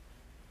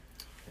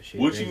 That shit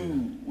What crazy.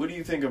 do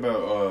you think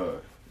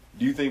about,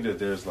 do you think that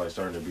there's, like,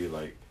 starting to be,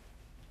 like,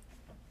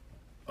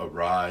 a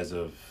rise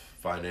of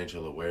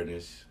financial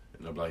awareness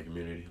in the black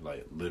community?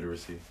 Like,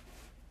 literacy?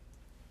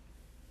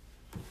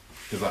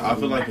 Because I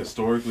feel like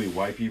historically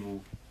white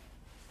people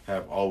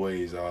have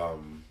always had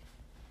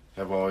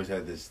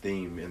this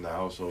theme in the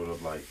household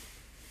of, like,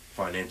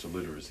 financial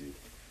literacy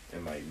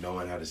and, like,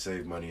 knowing how to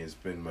save money and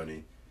spend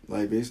money.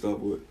 Like, based off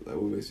what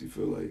makes you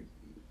feel like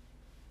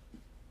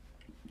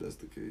that's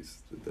the case,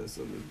 that's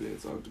something that's being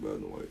talked about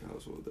in the white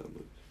household that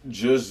much?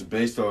 Just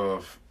based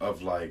off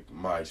of, like,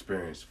 my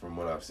experience from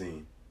what I've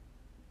seen.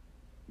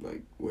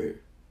 Like, where?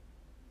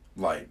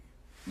 Like,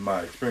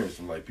 my experience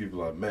from, like,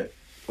 people I've met.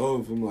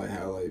 Oh, from, like,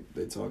 how, like,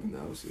 they talk in the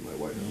house in, like,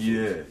 white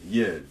households?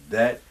 Yeah,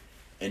 that,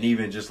 and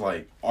even just,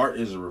 like, art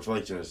is a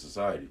reflection of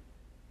society.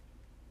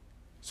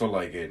 So,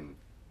 like, I'm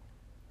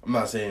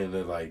not saying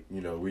that, like,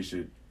 you know, we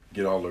should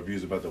get all our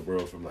views about the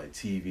world from, like,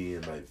 TV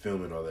and, like,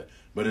 film and all that,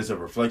 but it's a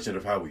reflection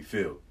of how we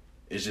feel.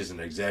 It's just an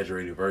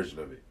exaggerated version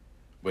of it.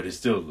 But it's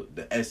still,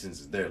 the essence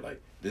is there.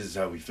 Like, this is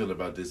how we feel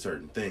about this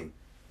certain thing,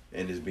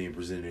 and it's being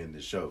presented in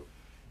the show.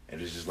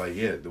 And it's just like,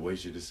 yeah, the way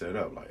shit is set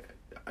up. Like,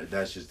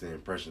 that's just the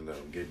impression that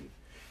I'm getting.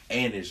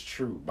 And it's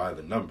true by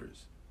the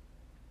numbers.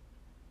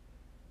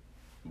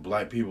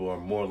 Black people are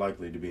more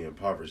likely to be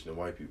impoverished than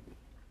white people.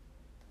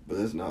 But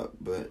that's not.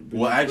 But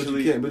Well,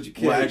 actually, you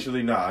can't. well,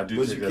 actually, no. I do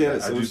but take you that can't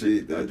back. I do associate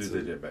take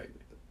that that back.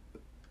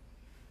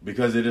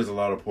 Because it is a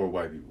lot of poor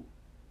white people.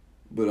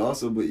 But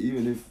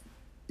even if,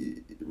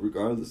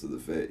 regardless of the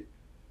fact,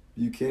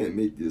 you can't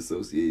make the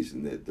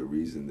association that the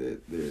reason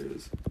that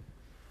there's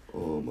a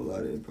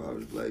lot of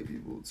impoverished black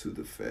people to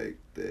the fact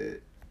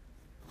that,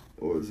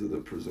 or to the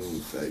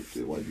presumed fact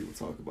that white people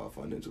talk about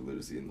financial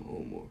literacy in the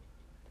home more,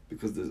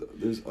 because there's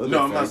other.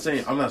 No,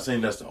 factors. I'm not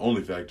saying that's the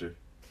only factor.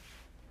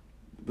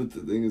 But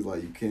the thing is,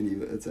 like, you can't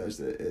even attach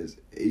that as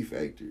a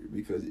factor,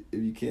 because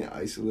if you can't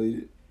isolate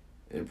it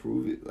and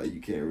prove it, like,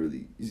 you can't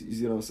really. You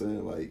see what I'm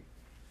saying? Like,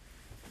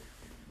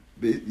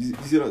 you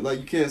see what, like,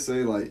 you can't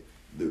say like,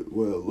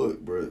 well, look,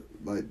 bro.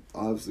 Like,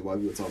 obviously,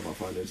 white people talk about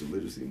financial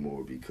literacy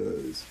more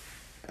because,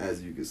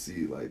 as you can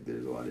see, like,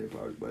 there's a lot of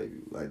impoverished black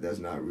people. Like, that's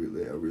not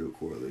really a real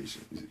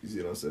correlation. You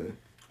see what I'm saying?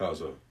 How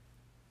so?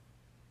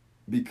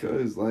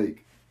 Because,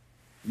 like,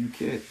 you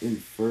can't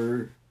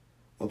infer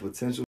a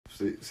potential.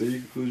 Say your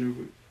conclusion real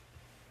quick.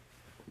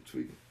 I'm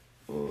tweaking.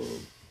 So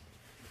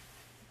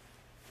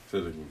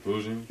the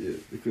conclusion? Yeah,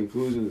 the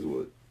conclusion is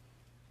what?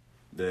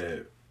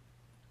 That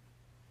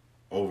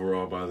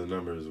overall, by the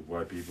numbers,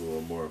 white people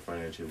are more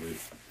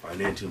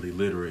financially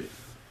literate.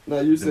 No,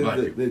 you're saying black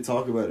that people. they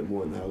talk about it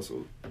more in the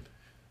household.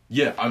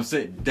 Yeah, I'm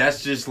saying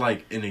that's just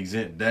like an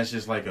example. That's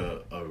just like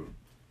an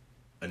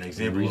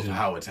example of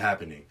how it's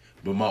happening.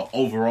 But my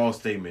overall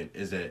statement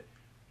is that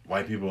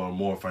white people are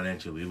more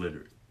financially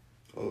literate.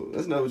 Oh,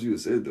 that's not what you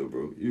said though,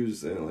 bro. You were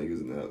just saying like it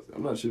was in the house.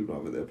 I'm not tripping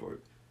off of that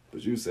part.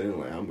 But you were saying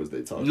like how much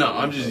they talk. No,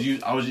 about I'm it.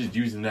 just I was just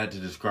using that to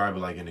describe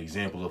like an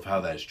example of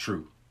how that's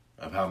true,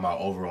 of how my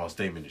overall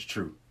statement is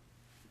true.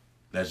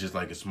 That's just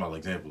like a small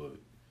example of it.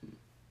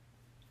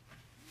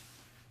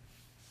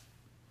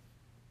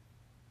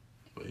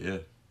 But yeah,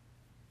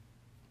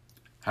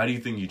 how do you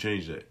think you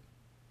changed that?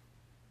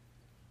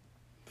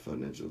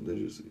 Financial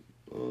literacy.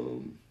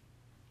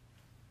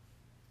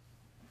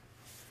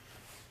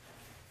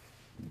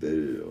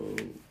 Better,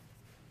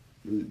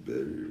 really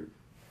better.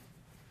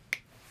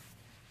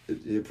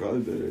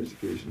 Probably better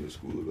education in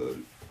school about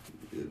it.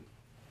 Yeah.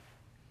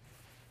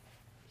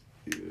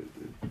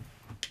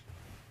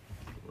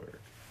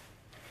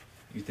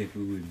 You think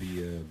we would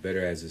be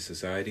better as a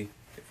society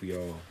if we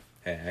all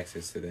had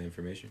access to that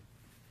information?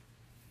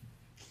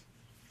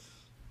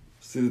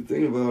 See, the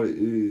thing about it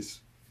is,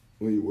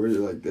 when you word it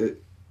like that,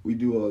 we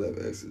do all have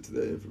access to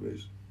that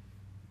information.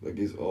 Like,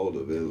 it's all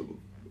available.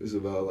 It's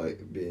about,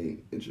 like,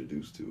 being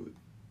introduced to it.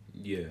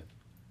 Yeah.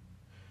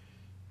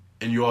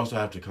 And you also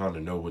have to kind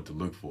of know what to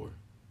look for.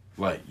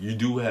 Like,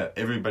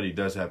 everybody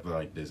does have,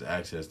 like, this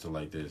access to,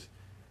 like, this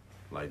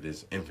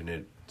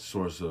infinite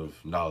source of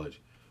knowledge.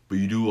 But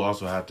you do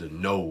also have to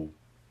know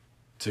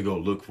to go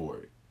look for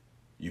it.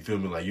 You feel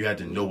me? Like, you have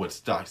to know what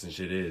stocks and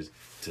shit is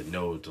to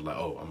know to, like,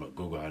 oh, I'm going to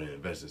Google how to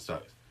invest in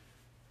stocks.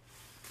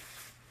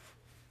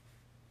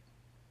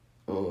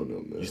 I don't know,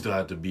 man. You still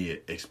have to be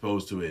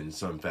exposed to it in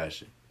some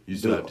fashion. You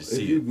still have to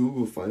see If you it.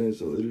 Google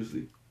financial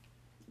literacy,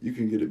 you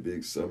can get a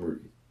big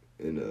summary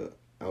and a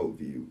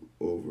overview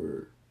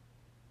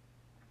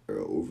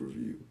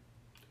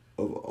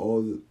of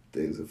all the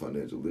things in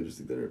financial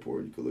literacy that are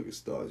important. You can look at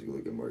stocks, you can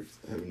look at markets.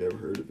 I have never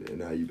heard of it, and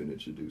now you've been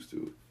introduced to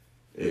it.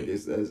 And I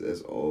guess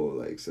that's all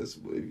like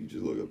accessible if you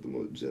just look up the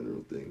most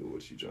general thing of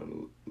what you're trying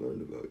to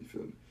learn about. You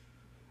feel me?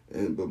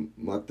 But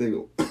my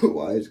thing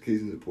why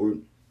education is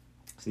important,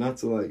 it's not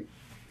to like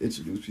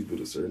introduce people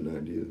to certain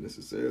ideas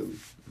necessarily.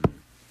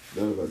 It's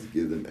not about to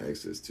give them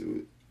access to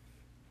it.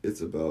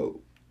 It's about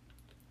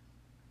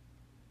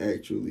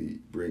actually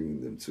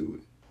bringing them to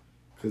it.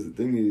 Because the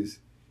thing is,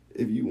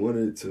 if you were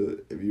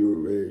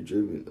very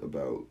driven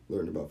about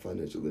learning about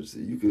financial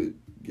literacy, you could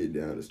get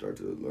down and start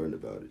to learn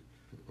about it.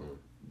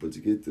 But to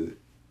get the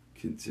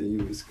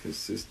continuous,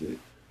 consistent,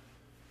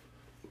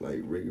 like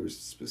rigorous,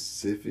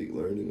 specific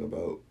learning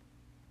about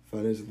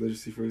financial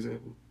literacy, for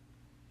example,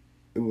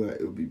 it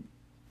would be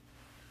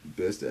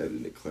best to have it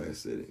in a class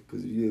setting.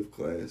 Because if you have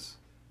class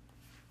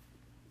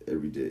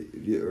every day,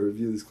 if you have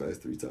this class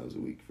 3 times a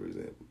week, for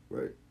example,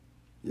 right?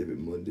 You have it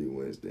Monday,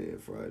 Wednesday,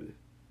 and Friday.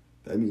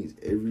 That means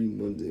every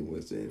Monday,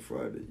 Wednesday, and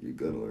Friday, you're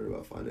going to learn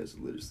about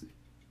financial literacy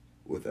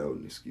without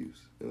an excuse,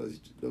 unless you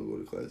don't go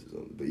to class or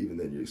something. But even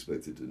then, you're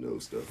expected to know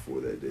stuff for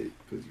that day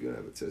because you're going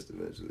to have a test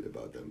eventually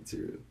about that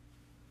material.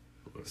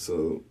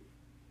 So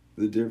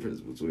the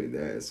difference between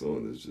that and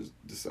someone that's just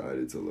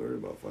decided to learn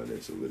about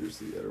financial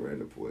literacy at a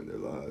random point in their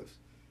lives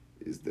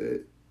is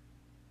that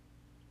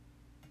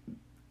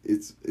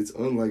it's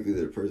unlikely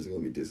that a person's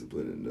going to be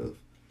disciplined enough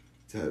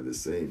to have the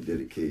same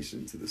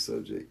dedication to the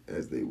subject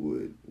as they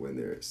would when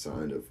they're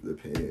signed up, they're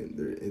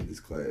in this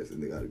class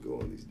and they got to go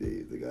on these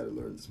days. They got to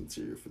learn this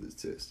material for this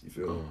test. You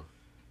feel me?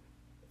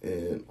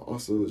 And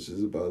also, it's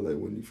just about like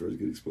when you first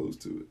get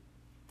exposed to it,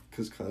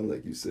 because kind of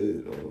like you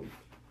said,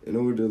 in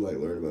order to like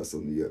learn about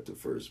something, you have to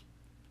first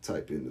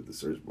type into the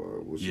search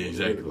bar.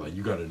 Exactly. Like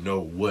you got to know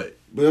what.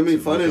 But I mean,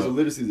 financial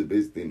literacy is a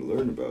basic thing to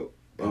learn about.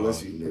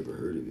 Unless you've never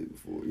heard of it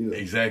before, you know.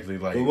 Exactly,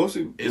 like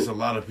it's a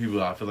lot of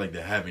people I feel like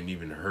that haven't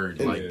even heard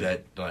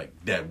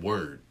that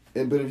word.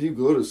 But if you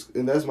go to,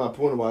 and that's my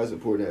point of why it's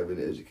important to have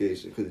an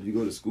education. Because if you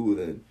go to school,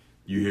 then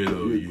you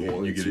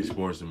get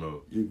exposed to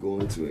more. You're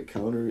going to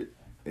encounter it,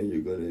 and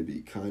you're going to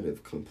be kind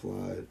of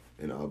complied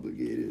and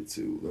obligated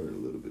to learn a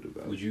little bit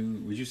about. Would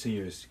you send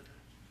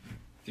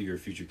your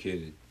future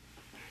kid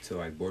to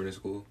like boarding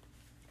school?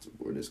 To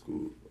boarding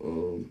school,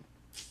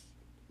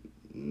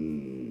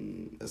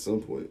 at some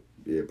point.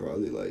 Yeah,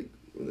 probably like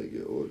when they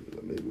get older,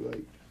 like maybe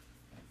like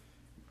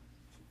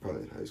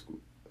probably in high school.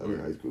 I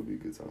think high school would be a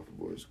good time for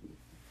boarding school.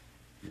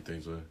 You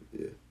think so?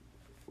 Yeah.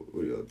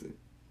 What do y'all think?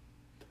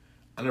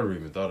 I never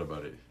even thought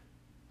about it.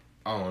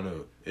 I don't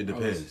know. It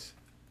depends.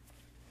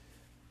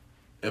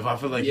 If I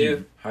feel like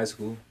high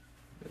school,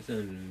 that's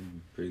a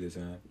pretty good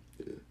time.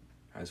 Yeah.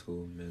 High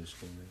school, middle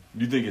school. Man.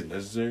 Do you think it's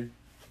necessary?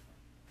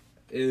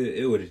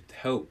 It would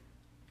help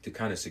to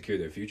kind of secure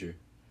their future.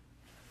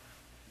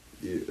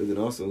 Yeah, and then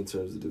also in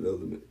terms of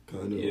development,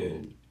 kind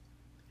of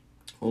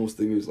almost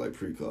think it was like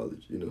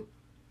pre-college, you know?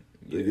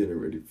 They're getting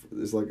ready.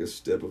 It's like a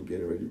step of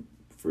getting ready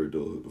for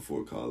adulthood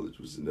before college,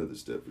 which is another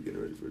step for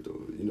getting ready for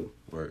adulthood, you know?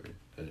 Right.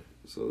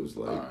 So it's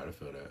like, Alright, I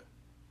feel that.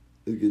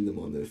 it's getting them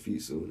on their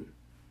feet sooner,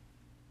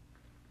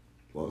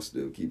 while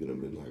still keeping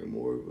them in like a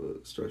more of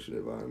a structured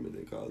environment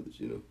than college,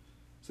 you know?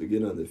 So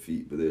getting on their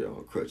feet, but they're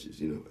on crutches,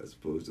 you know, as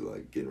opposed to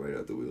like getting right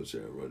out the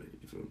wheelchair and running,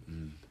 you feel me?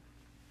 Mm.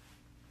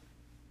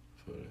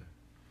 Feel that.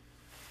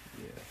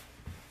 Yeah,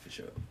 for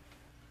sure.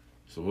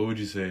 So what would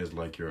you say is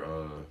like your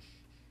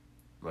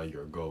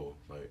goal?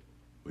 Like,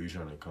 what are you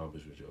trying to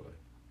accomplish with your life?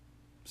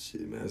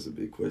 Shit, man, that's a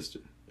big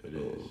question. It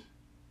is.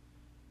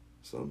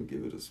 So I'm gonna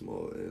give it a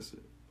small answer.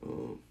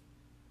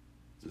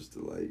 Just to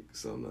like,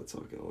 so I'm not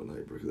talking all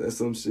night, bro. 'Cause that's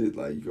some shit,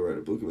 like, you can write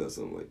a book about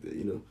something like that,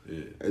 you know?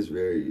 Yeah. That's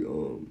very,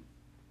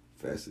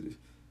 faceted.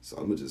 So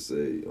I'm gonna just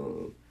say,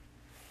 to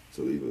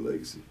leave a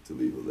legacy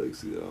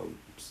that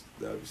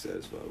I'll be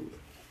satisfied with.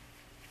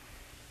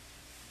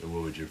 And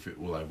what would your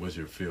what's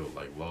your field?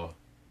 Like law?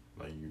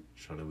 Like you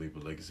trying to leave a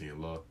legacy in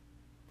law?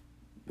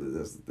 But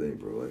that's the thing,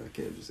 bro. Like, I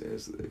can't just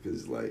answer that because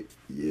it's like,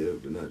 yeah,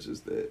 but not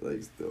just that. Like,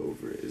 it's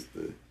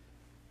the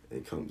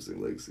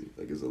encompassing legacy.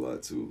 Like, there's a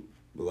lot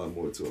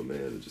more to a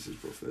man than just his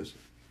profession,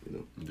 you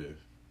know? Yeah.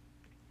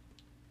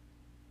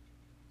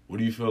 What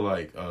do you feel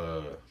like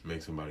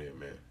makes somebody a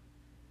man?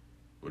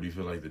 What do you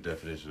feel like the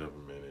definition of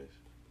a man is?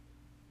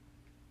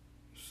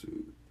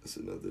 Shoot, that's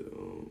another,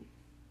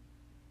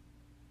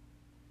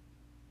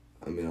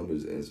 I mean, I'm gonna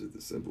just answer it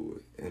the simple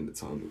way.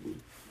 Anatomically,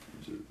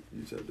 you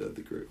just have to have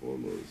the correct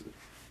hormones.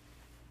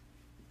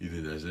 You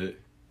think that's it?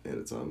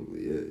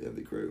 Anatomically, yeah, you have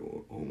the correct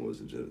hormones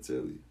and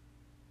genitalia.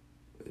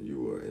 And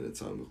you are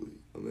anatomically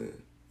a man,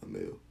 a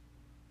male.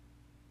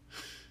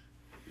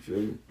 You feel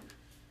me?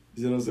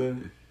 You see what I'm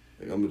saying?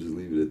 Like, I'm gonna just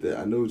leave it at that.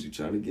 I know what you're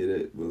trying to get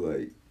at, but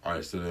like...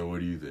 Alright, so then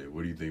what do you think?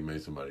 What do you think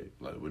makes somebody,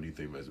 like, what do you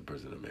think makes a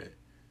person a man?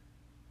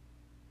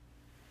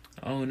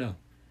 I don't know.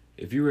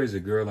 If you raise a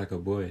girl like a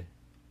boy,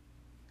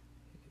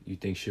 you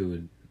think she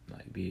would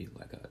like be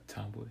like a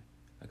tomboy,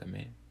 like a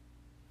man?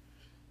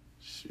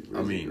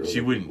 I mean,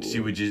 she wouldn't. She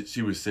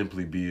would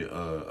simply be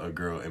a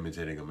girl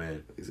imitating a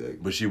man. Exactly.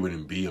 But she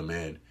wouldn't be a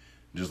man.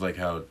 Just like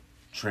how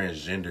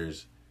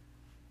transgenders,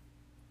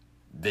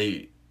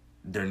 they're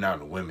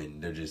not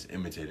women. They're just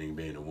imitating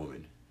being a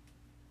woman.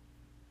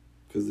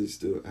 Because they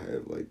still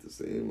have like the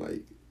same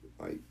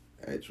like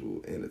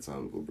actual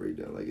anatomical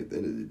breakdown. Like, at the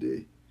end of the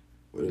day,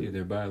 whatever. Yeah,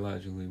 they're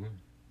biologically women.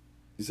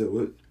 You said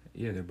what?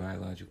 Yeah, they're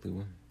biologically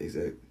women.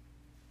 Exactly.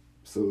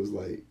 So it's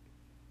like,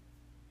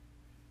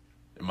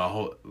 My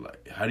whole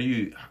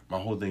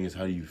thing is,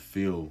 how do you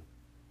feel?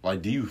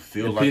 Like, do you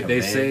feel like a they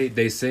man?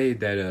 They say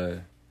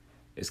that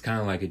it's kind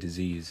of like a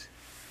disease.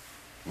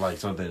 Like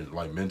something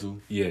like mental?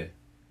 Yeah.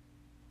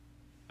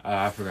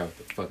 I forgot what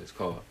the fuck it's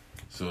called.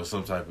 So it's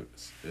some type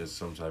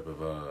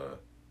of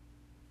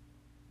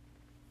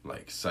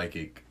like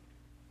psychic,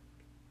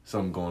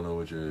 something going on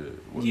with the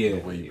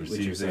way you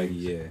perceive things.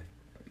 Yeah.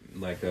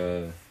 Like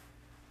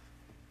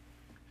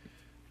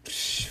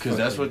Because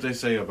that's what they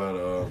say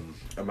about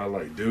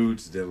like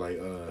dudes that like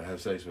have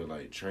sex with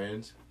like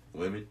trans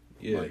women.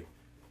 Yeah. Like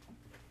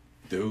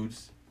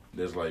dudes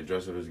that's like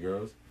dressed up as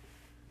girls.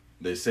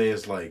 They say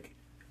it's like,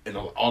 and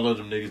all of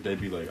them niggas, they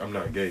be like, I'm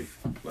not gay.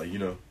 Like, you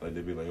know, like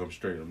they be like, I'm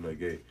straight, I'm not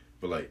gay.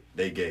 But like,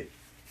 they gay.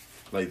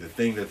 Like, the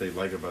thing that they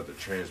like about the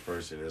trans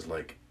person is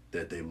like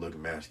that they look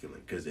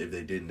masculine. Because if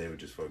they didn't, they would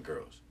just fuck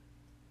girls.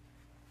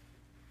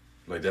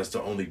 Like, that's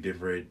the only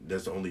different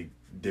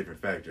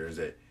factor, is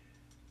that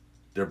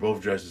they're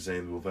both dressed the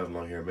same, they both have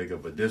long hair and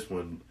makeup, but this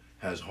one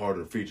has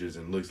harder features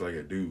and looks like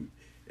a dude,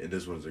 and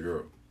this one's a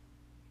girl.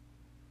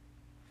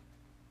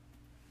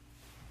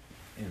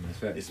 Yeah, that's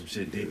fact. It's some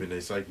shit deep in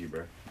their psyche,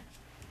 bro.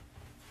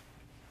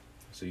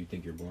 So you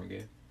think you're born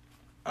gay?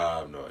 I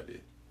have no idea.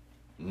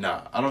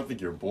 Nah, I don't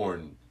think you're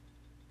born.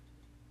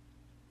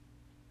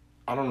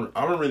 I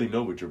don't really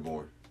know what you're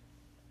born.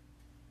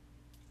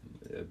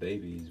 A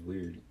baby is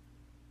weird.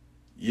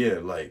 Yeah,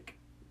 like,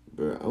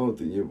 bro, I don't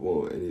think you're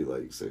born with any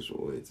like sexual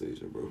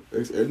orientation, bro.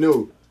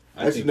 No,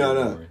 actually,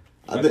 no.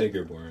 I think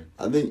you're born.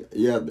 I think,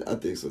 yeah, I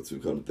think so too.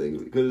 Come to think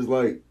of it, because it's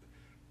like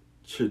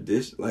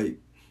tradition, like,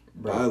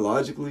 Bro.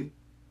 Biologically,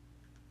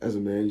 as a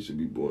man, you should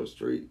be born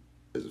straight.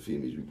 As a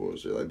female, you should be born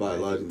straight. Like,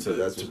 biologically,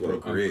 that's what's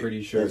going. procreate. I'm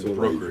pretty sure That's what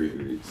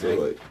procreate. So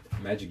like,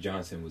 Magic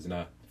Johnson was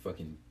not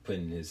fucking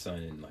putting his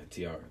son in like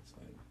tiaras.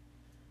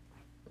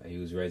 Like he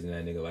was raising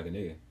that nigga like a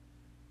nigga.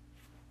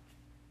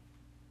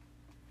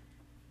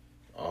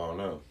 I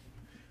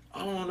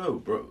don't know,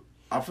 bro.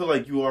 I feel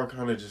like you are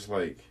kind of just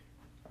like.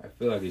 I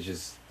feel like it's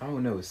just, I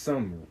don't know, it's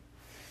some.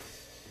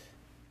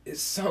 I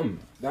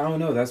don't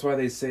know. That's why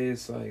they say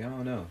it's like, I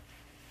don't know.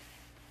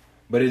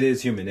 But it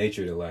is human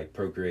nature to like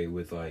procreate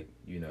with like,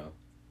 you know,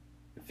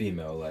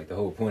 female. Like the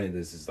whole point of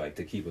this is like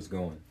to keep us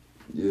going.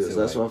 yeah, So,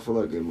 that's like, why I feel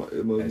like it must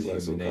be that's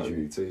like some human kind of nature.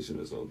 mutation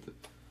or something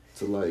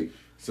to like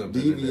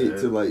Something in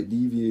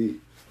deviate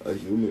a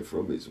human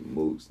from its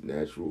most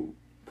natural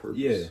purpose.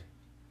 Yeah.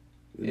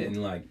 You know?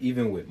 And like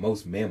even with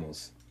most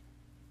mammals,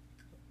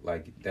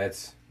 like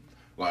that's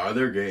Like, are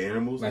there gay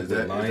animals? Like is with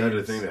that a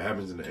lions. thing that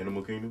happens in the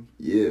animal kingdom?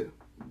 Yeah,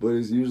 but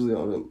it's usually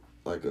on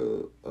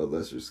a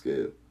lesser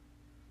scale.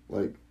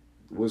 like,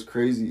 what's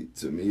crazy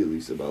to me, at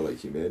least, about, like,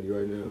 humanity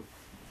right now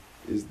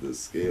is the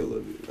scale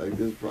of it. Like,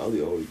 there's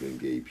probably always been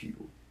gay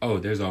people. Oh,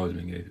 there's always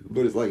been gay people.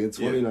 But it's like in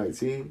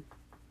 2019,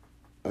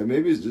 like,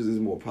 maybe it's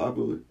more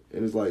popular,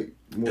 and it's, like,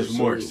 It's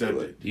more social, accepted.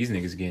 like, These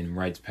niggas getting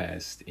rights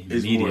passed It's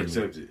immediately. more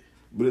accepted.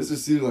 but it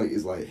just seems like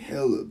it's, like,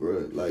 hella,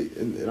 bro. Like,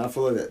 and I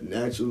feel like that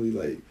naturally,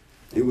 like,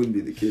 it wouldn't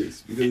be the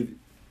case. Because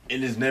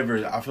And it's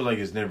never. I feel like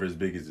it's never as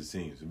big as it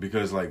seems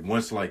because like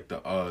once like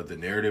the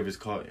narrative is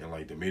caught and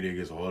like the media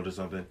gets a hold of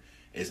something,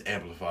 it's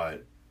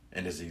amplified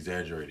and it's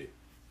exaggerated.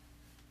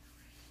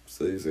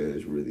 so you're saying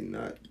it's really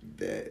not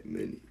that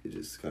many. It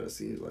just kind of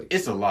seems like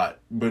It's a lot,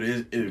 but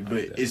it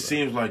Right.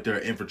 seems like they're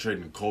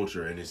infiltrating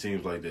culture and it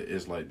seems like that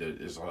it's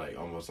like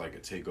almost like a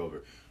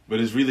takeover.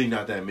 But it's really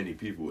not that many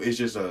people. It's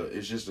just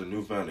a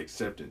newfound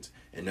acceptance,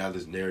 and now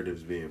this narrative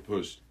is being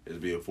pushed, it's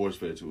being force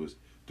fed to us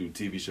through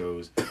TV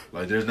shows.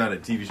 Like there's not a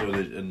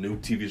new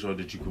TV show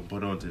that you can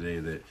put on today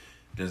that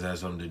doesn't have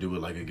something to do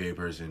with like a gay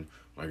person,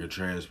 like a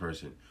trans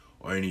person,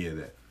 or any of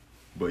that.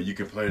 But you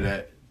can play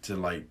that to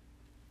like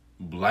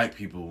black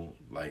people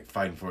like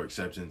fighting for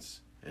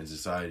acceptance in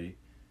society.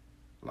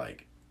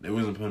 Like they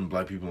wasn't putting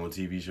black people on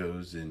TV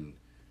shows and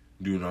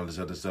doing all this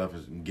other stuff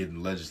and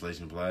getting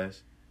legislation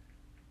passed.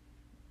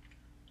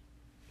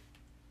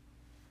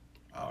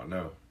 I don't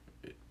know.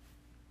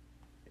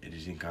 It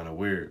just seemed kind of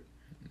weird.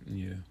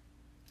 Yeah.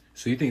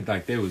 So you think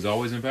like they was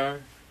always in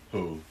power?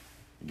 Who?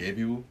 Gay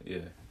people? Yeah.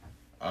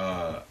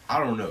 I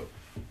don't know.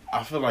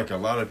 I feel like a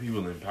lot of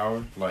people in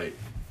power, like,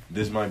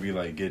 this might be,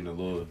 like, getting a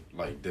little,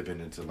 like, dipping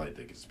into, like,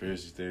 the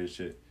conspiracy theory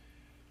shit.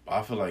 But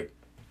I feel like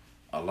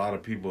a lot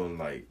of people in,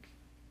 like,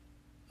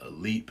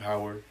 elite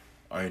power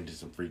are into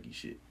some freaky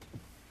shit.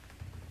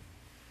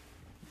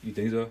 You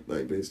think so?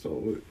 like based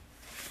on what?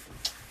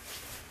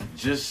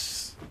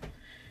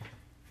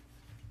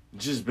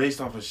 Just based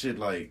off of shit,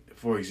 like,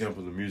 for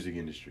example, the music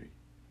industry.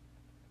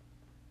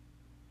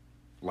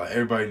 Like,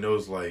 everybody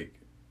knows, like,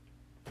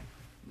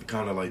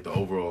 kind of, like, the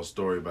overall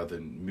story about the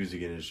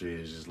music industry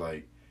is just,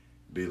 like,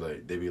 they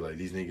be like,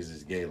 these niggas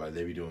is gay. Like,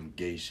 they be doing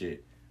gay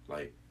shit.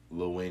 Like,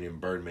 Lil Wayne and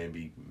Birdman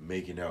be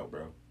making out,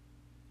 bro.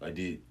 Like,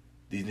 these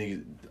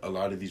niggas, a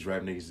lot of these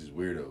rap niggas is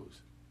weirdos.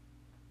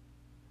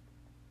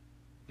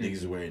 Niggas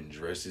is wearing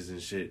dresses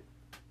and shit.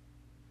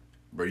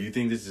 Bro, you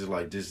think this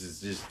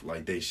is just,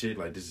 like, they shit?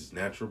 Like, this is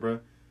natural, bro?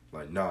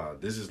 Like, nah,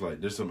 this is,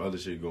 like, there's some other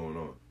shit going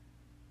on.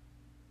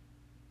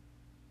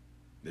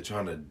 They're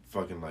trying to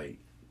fucking, like,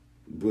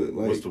 But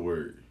like, what's the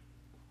word?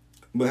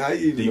 but how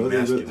you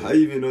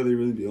even know they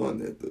really be on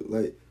that though?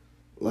 Like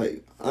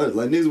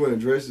niggas wearing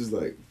dresses.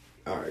 Like,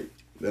 all right,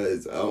 that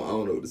is I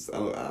don't know this.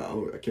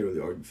 I can't really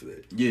argue for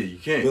that. Yeah, you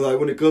can't. But like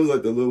when it comes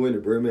like the Lil Wayne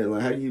and Birdman,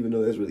 like how do you even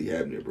know that's really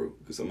happening, bro?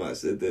 Because somebody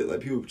said that.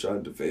 Like people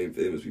trying to defame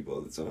famous people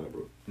all the time,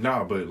 bro.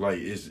 Nah, but like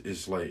it's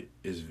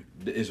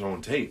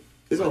on tape.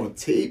 It's on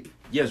tape.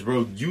 Yes,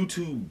 bro.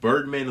 YouTube,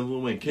 Birdman, and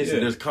Lil Wayne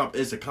kissing. Yeah.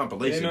 It's a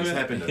compilation. Yeah, It's that-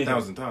 happened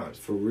 1,000 times.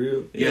 For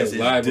real? Yes,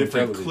 Yeah, live it's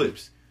different on television.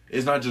 clips.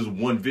 It's not just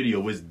one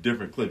video. It's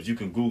different clips. You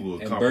can Google a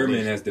And compilation.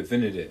 Birdman has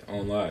defended it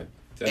on live.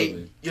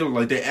 Hey, you know,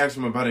 like they asked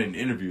him about it in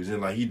interviews,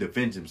 and like he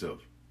defends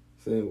himself.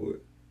 Saying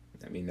what?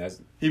 I mean, that's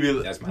He be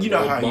like, That's my you know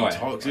little how boy. he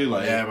talks. He's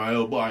like, yeah, my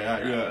little boy.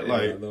 Yeah, my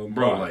like, little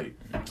bro, boy.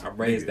 like, I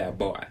raised nigga, that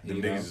boy. them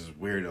You know? niggas is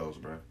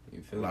weirdos, bro. You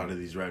A feel lot me? of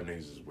these rap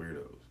niggas is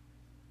weirdos.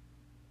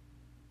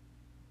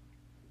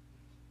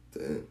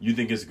 Damn. You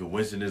think it's a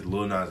coincidence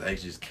Lil Nas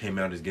X just came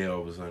out as gay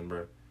all of a sudden,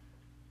 bro?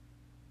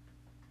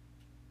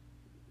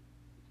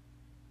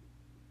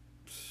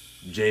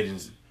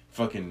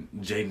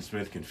 Jaden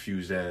Smith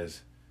confused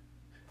ass.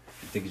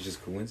 You think it's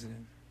just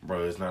coincidence?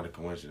 Bro, it's not a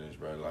coincidence,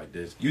 bro. Like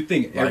this. You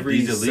think Like every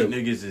these elite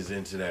niggas is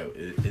into that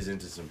is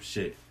into some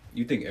shit.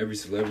 You think every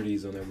celebrity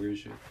is on that weird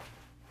shit?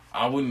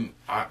 I wouldn't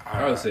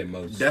I would say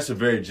most. That's a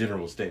very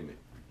general statement.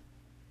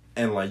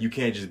 And like you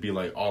can't just be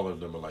like all of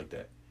them are like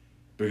that.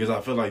 Because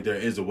I feel like there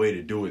is a way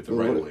to do it the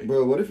right way.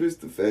 Bro, what if it's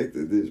the fact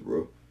that this,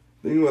 bro?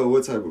 Think about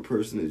what type of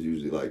person is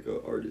usually like an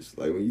artist.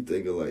 Like when you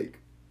think of like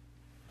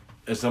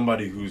As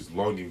somebody who's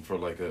longing for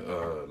like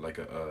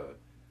a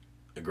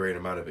great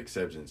amount of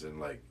acceptance and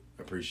like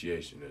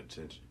appreciation and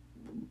attention.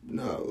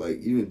 no, like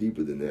even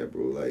deeper than that,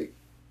 bro. Like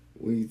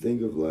when you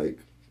think of like,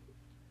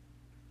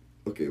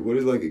 okay, what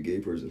is like a gay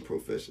person's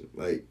profession?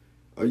 Like,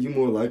 are you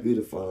more likely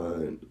to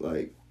find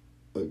like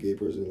a gay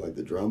person in like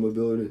the drama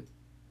building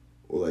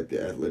or like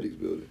the athletics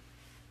building?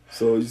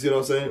 So you see what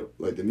I'm saying?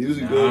 Like the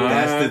music Nah. building.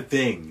 That's the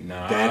thing.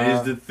 Nah. That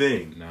is the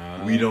thing.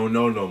 Nah. We don't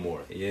know no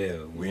more.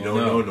 Yeah, We don't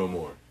know no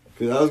more.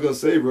 Cause I was gonna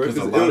say, bro, Because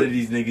a it lot would- of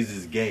these niggas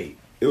is gay.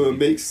 it would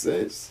make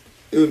sense.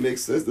 It would make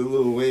sense that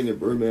Lil Wayne and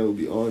Birdman would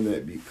be on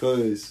that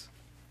because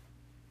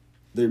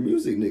they're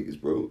music niggas,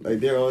 bro. Like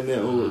they're on that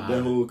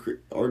whole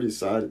artist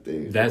side of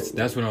things. That's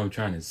bro. what I'm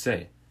trying to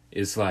say.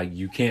 It's like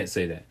you can't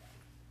say that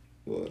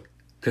What?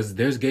 because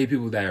there's gay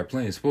people that are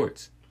playing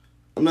sports.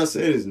 I'm not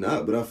saying it's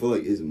not, but I feel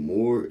like it's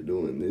more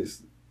doing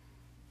this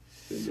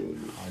than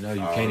doing this. I know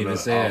you I can't don't even know.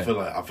 say I that.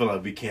 feel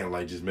like we can't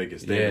like just make a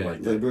statement Yeah. like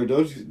Like, that. bro,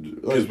 don't you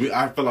Because like?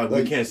 I feel like we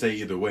like- can't say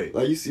either way.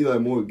 Like you see, like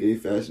more gay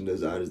fashion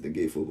designers than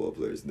gay football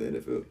players in the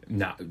NFL.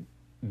 Nah,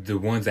 the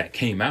ones that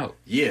came out.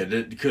 Yeah,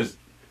 because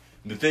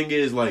the thing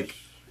is, like,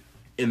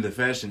 in the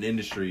fashion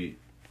industry,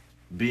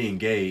 being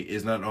gay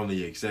is not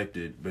only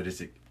accepted, but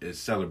it's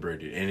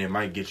celebrated, and it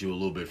might get you a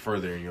little bit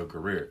further in your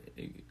career,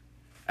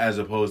 as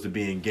opposed to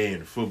being gay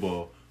in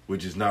football,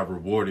 which is not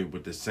rewarded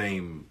with the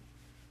same.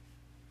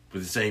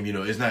 You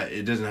know,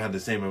 it doesn't have the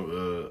same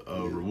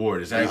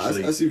reward. It's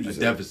actually I see what a you're saying.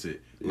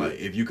 deficit. Yeah. Like,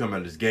 if you come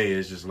out as gay,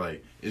 it's just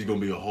like it's gonna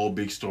be a whole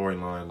big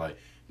storyline. Like,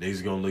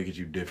 niggas gonna look at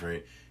you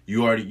different.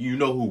 You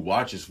know who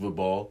watches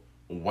football?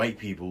 White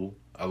people.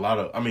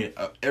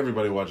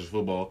 Everybody watches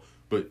football,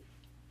 but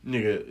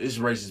nigga, it's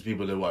racist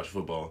people that watch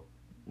football.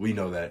 We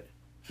know that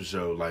for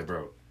sure. Like,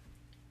 bro,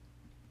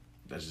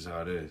 that's just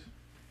how it is.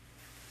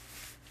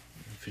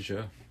 For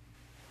sure.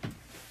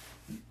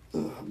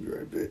 I'll be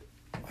right back.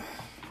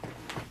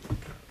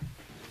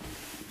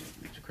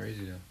 It's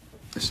crazy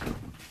though.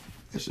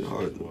 That shit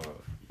hard though. Wow.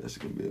 That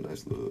shit gonna be a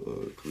nice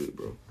little clip,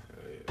 bro.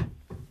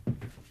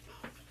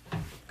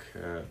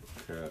 Cap.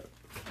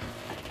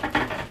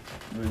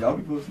 Man, y'all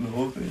be posting the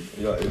whole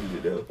thing. Y'all edit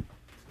it out.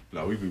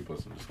 No, we be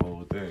posting this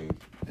whole thing.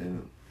 Yeah.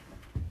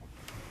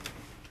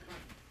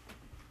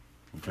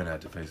 We finna have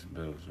to pay some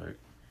bills, right?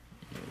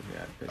 Yeah, we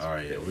gotta pay some All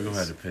right, yeah, we gonna bills.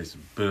 have to pay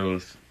some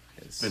bills.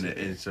 Yes. Finna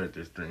insert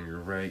this thing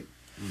right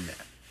now.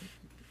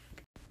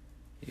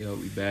 Yo,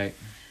 we back.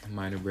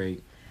 Minor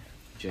break.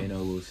 Jay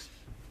Nobles,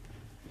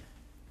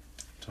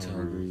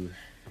 Tom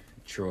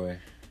Troy.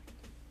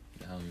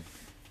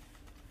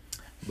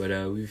 But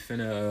we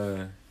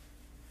finna.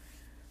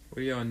 What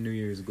are y'all New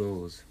Year's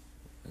goals?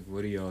 Like,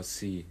 what do y'all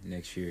see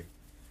next year?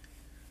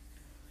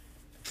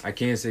 I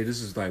can't say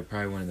this is like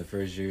probably one of the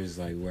first years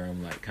like where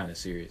I'm like kind of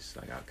serious.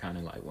 Like I kind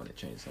of like want to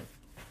change something.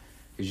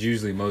 Cause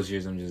usually most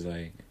years I'm just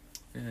like,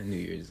 New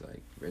Year's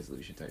like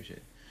resolution type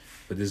shit.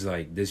 But this is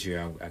like this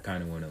year I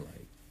kind of want to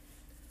like,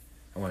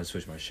 I want to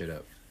switch my shit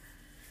up.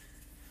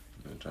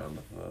 I'm trying to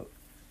look up.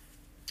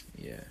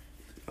 Yeah.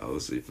 I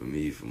would say for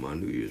me, for my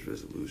New Year's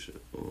resolution,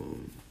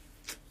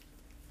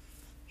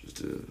 just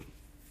to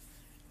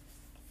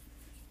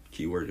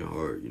keep working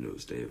hard, you know,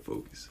 staying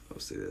focused. I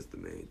would say that's the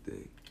main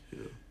thing, you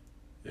know.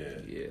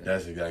 Yeah,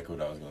 that's exactly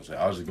what I was gonna say.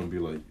 I was just gonna be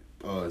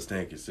like,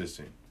 staying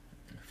consistent,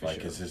 For like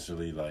sure.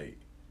 consistently, like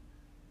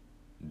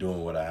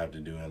doing what I have to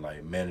do and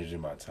like managing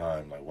my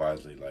time like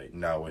wisely, like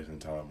not wasting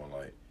time on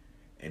like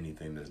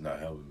anything that's not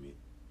helping me.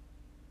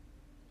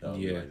 That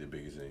would be Yeah. like the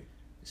biggest thing.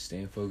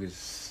 Staying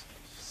focused,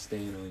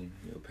 staying on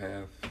your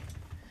path.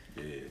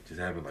 Yeah, just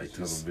having like It's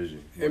tunnel just-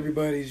 vision.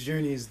 Everybody's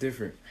journey is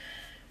different.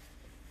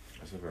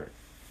 That's a fact.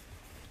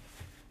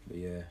 But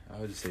yeah, I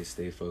would just say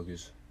stay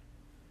focused.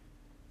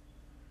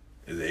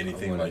 Is there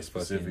anything wanna like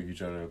specific fucking- you're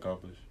trying to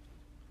accomplish?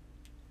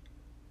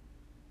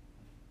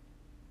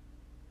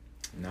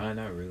 Nah,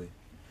 not really.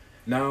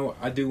 No,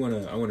 I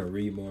wanna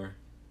read more.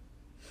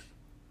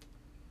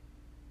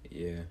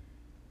 Yeah.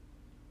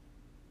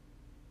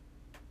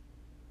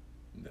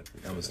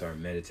 Definitely I'm gonna start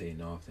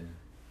meditating often.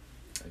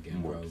 Again,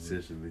 more probably.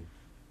 consistently.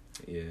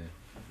 Yeah.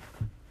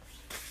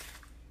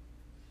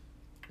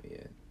 Yeah,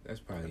 that's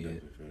I probably it.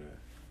 definitely feel that.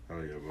 I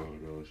don't got both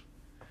of those.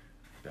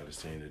 Gotta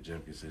stay in the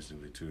gym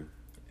consistently too.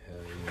 Hell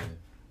yeah.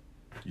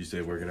 You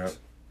stay working out?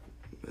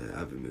 Man, I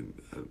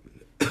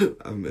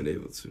haven't been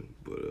able to,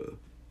 but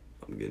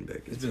I'm getting back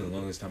into It's been it. the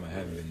longest time I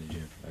haven't been in the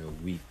gym, like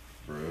a week,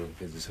 For real?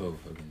 because this whole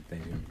fucking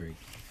Thanksgiving break.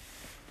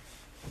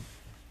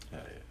 Yeah.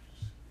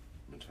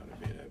 Been trying to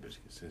be in that bitch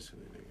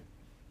consistently,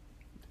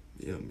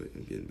 nigga. Yeah,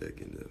 I'm getting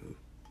back into it.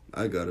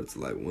 I got up to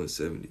like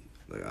 170.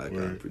 Like, I got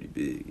Word. pretty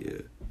big,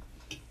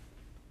 yeah.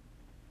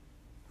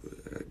 But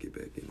I gotta get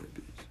back in that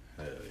bitch.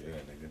 Hell yeah,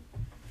 nigga.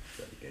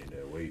 Gotta gain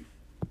that weight.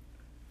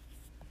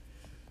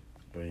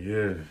 But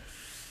yeah,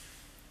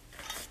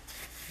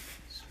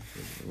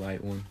 The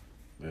light one,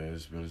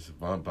 it's been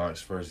Savant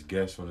Box first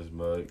guest on this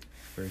mug.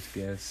 first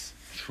guess.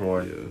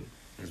 Troy. Yeah.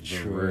 It's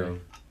been Troy. real.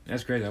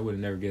 That's crazy. I would have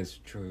never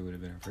guessed Troy would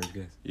have been our first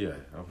guess. Yeah,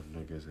 I wouldn't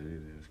have guessed it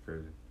either. It's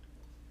crazy.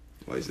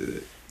 Why you say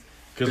that?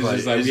 It's just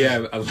like it's we just-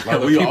 have a lot like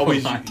of we people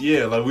always, on.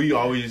 yeah, like we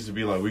always used to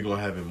be like we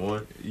gonna have him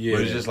on. Yeah.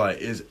 But it's just like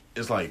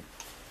it's like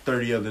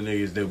 30 other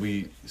niggas that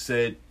we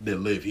said that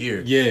live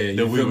here. Yeah, That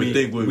you we feel would me?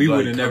 think would We like,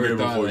 would've come never here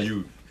thought, before like-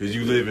 you, because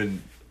you live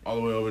in all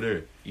the way over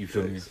there. You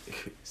feel me?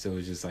 So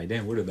it's just like,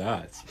 damn, what are the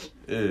odds?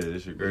 Yeah,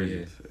 this shit crazy.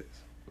 Yeah.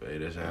 But hey,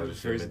 that's I how was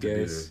it's first meant to be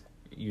guess,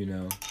 you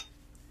know.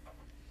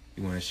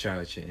 You want to shout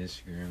out your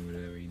Instagram,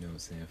 whatever, you know what I'm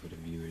saying, for the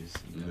viewers.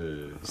 You know,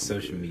 there. Yeah.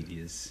 social good.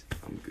 medias.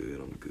 I'm good.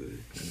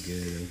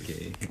 Good,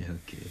 okay,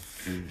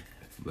 okay.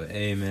 But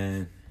hey,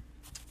 man,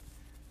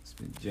 it's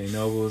been Jay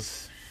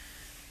Nobles,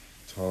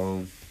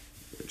 Tom.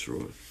 Yeah,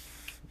 Troy.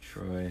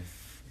 Troy.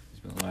 It's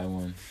been a live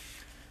one.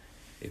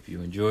 If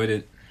you enjoyed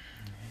it,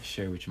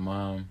 share with your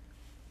mom,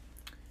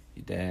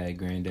 your dad,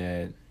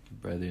 granddad,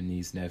 brother,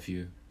 niece,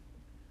 nephew,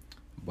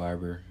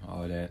 barber,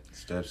 all that.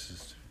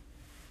 Stepsister.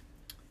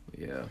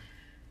 Yeah.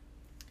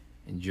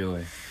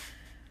 Enjoy.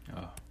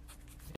 Oh.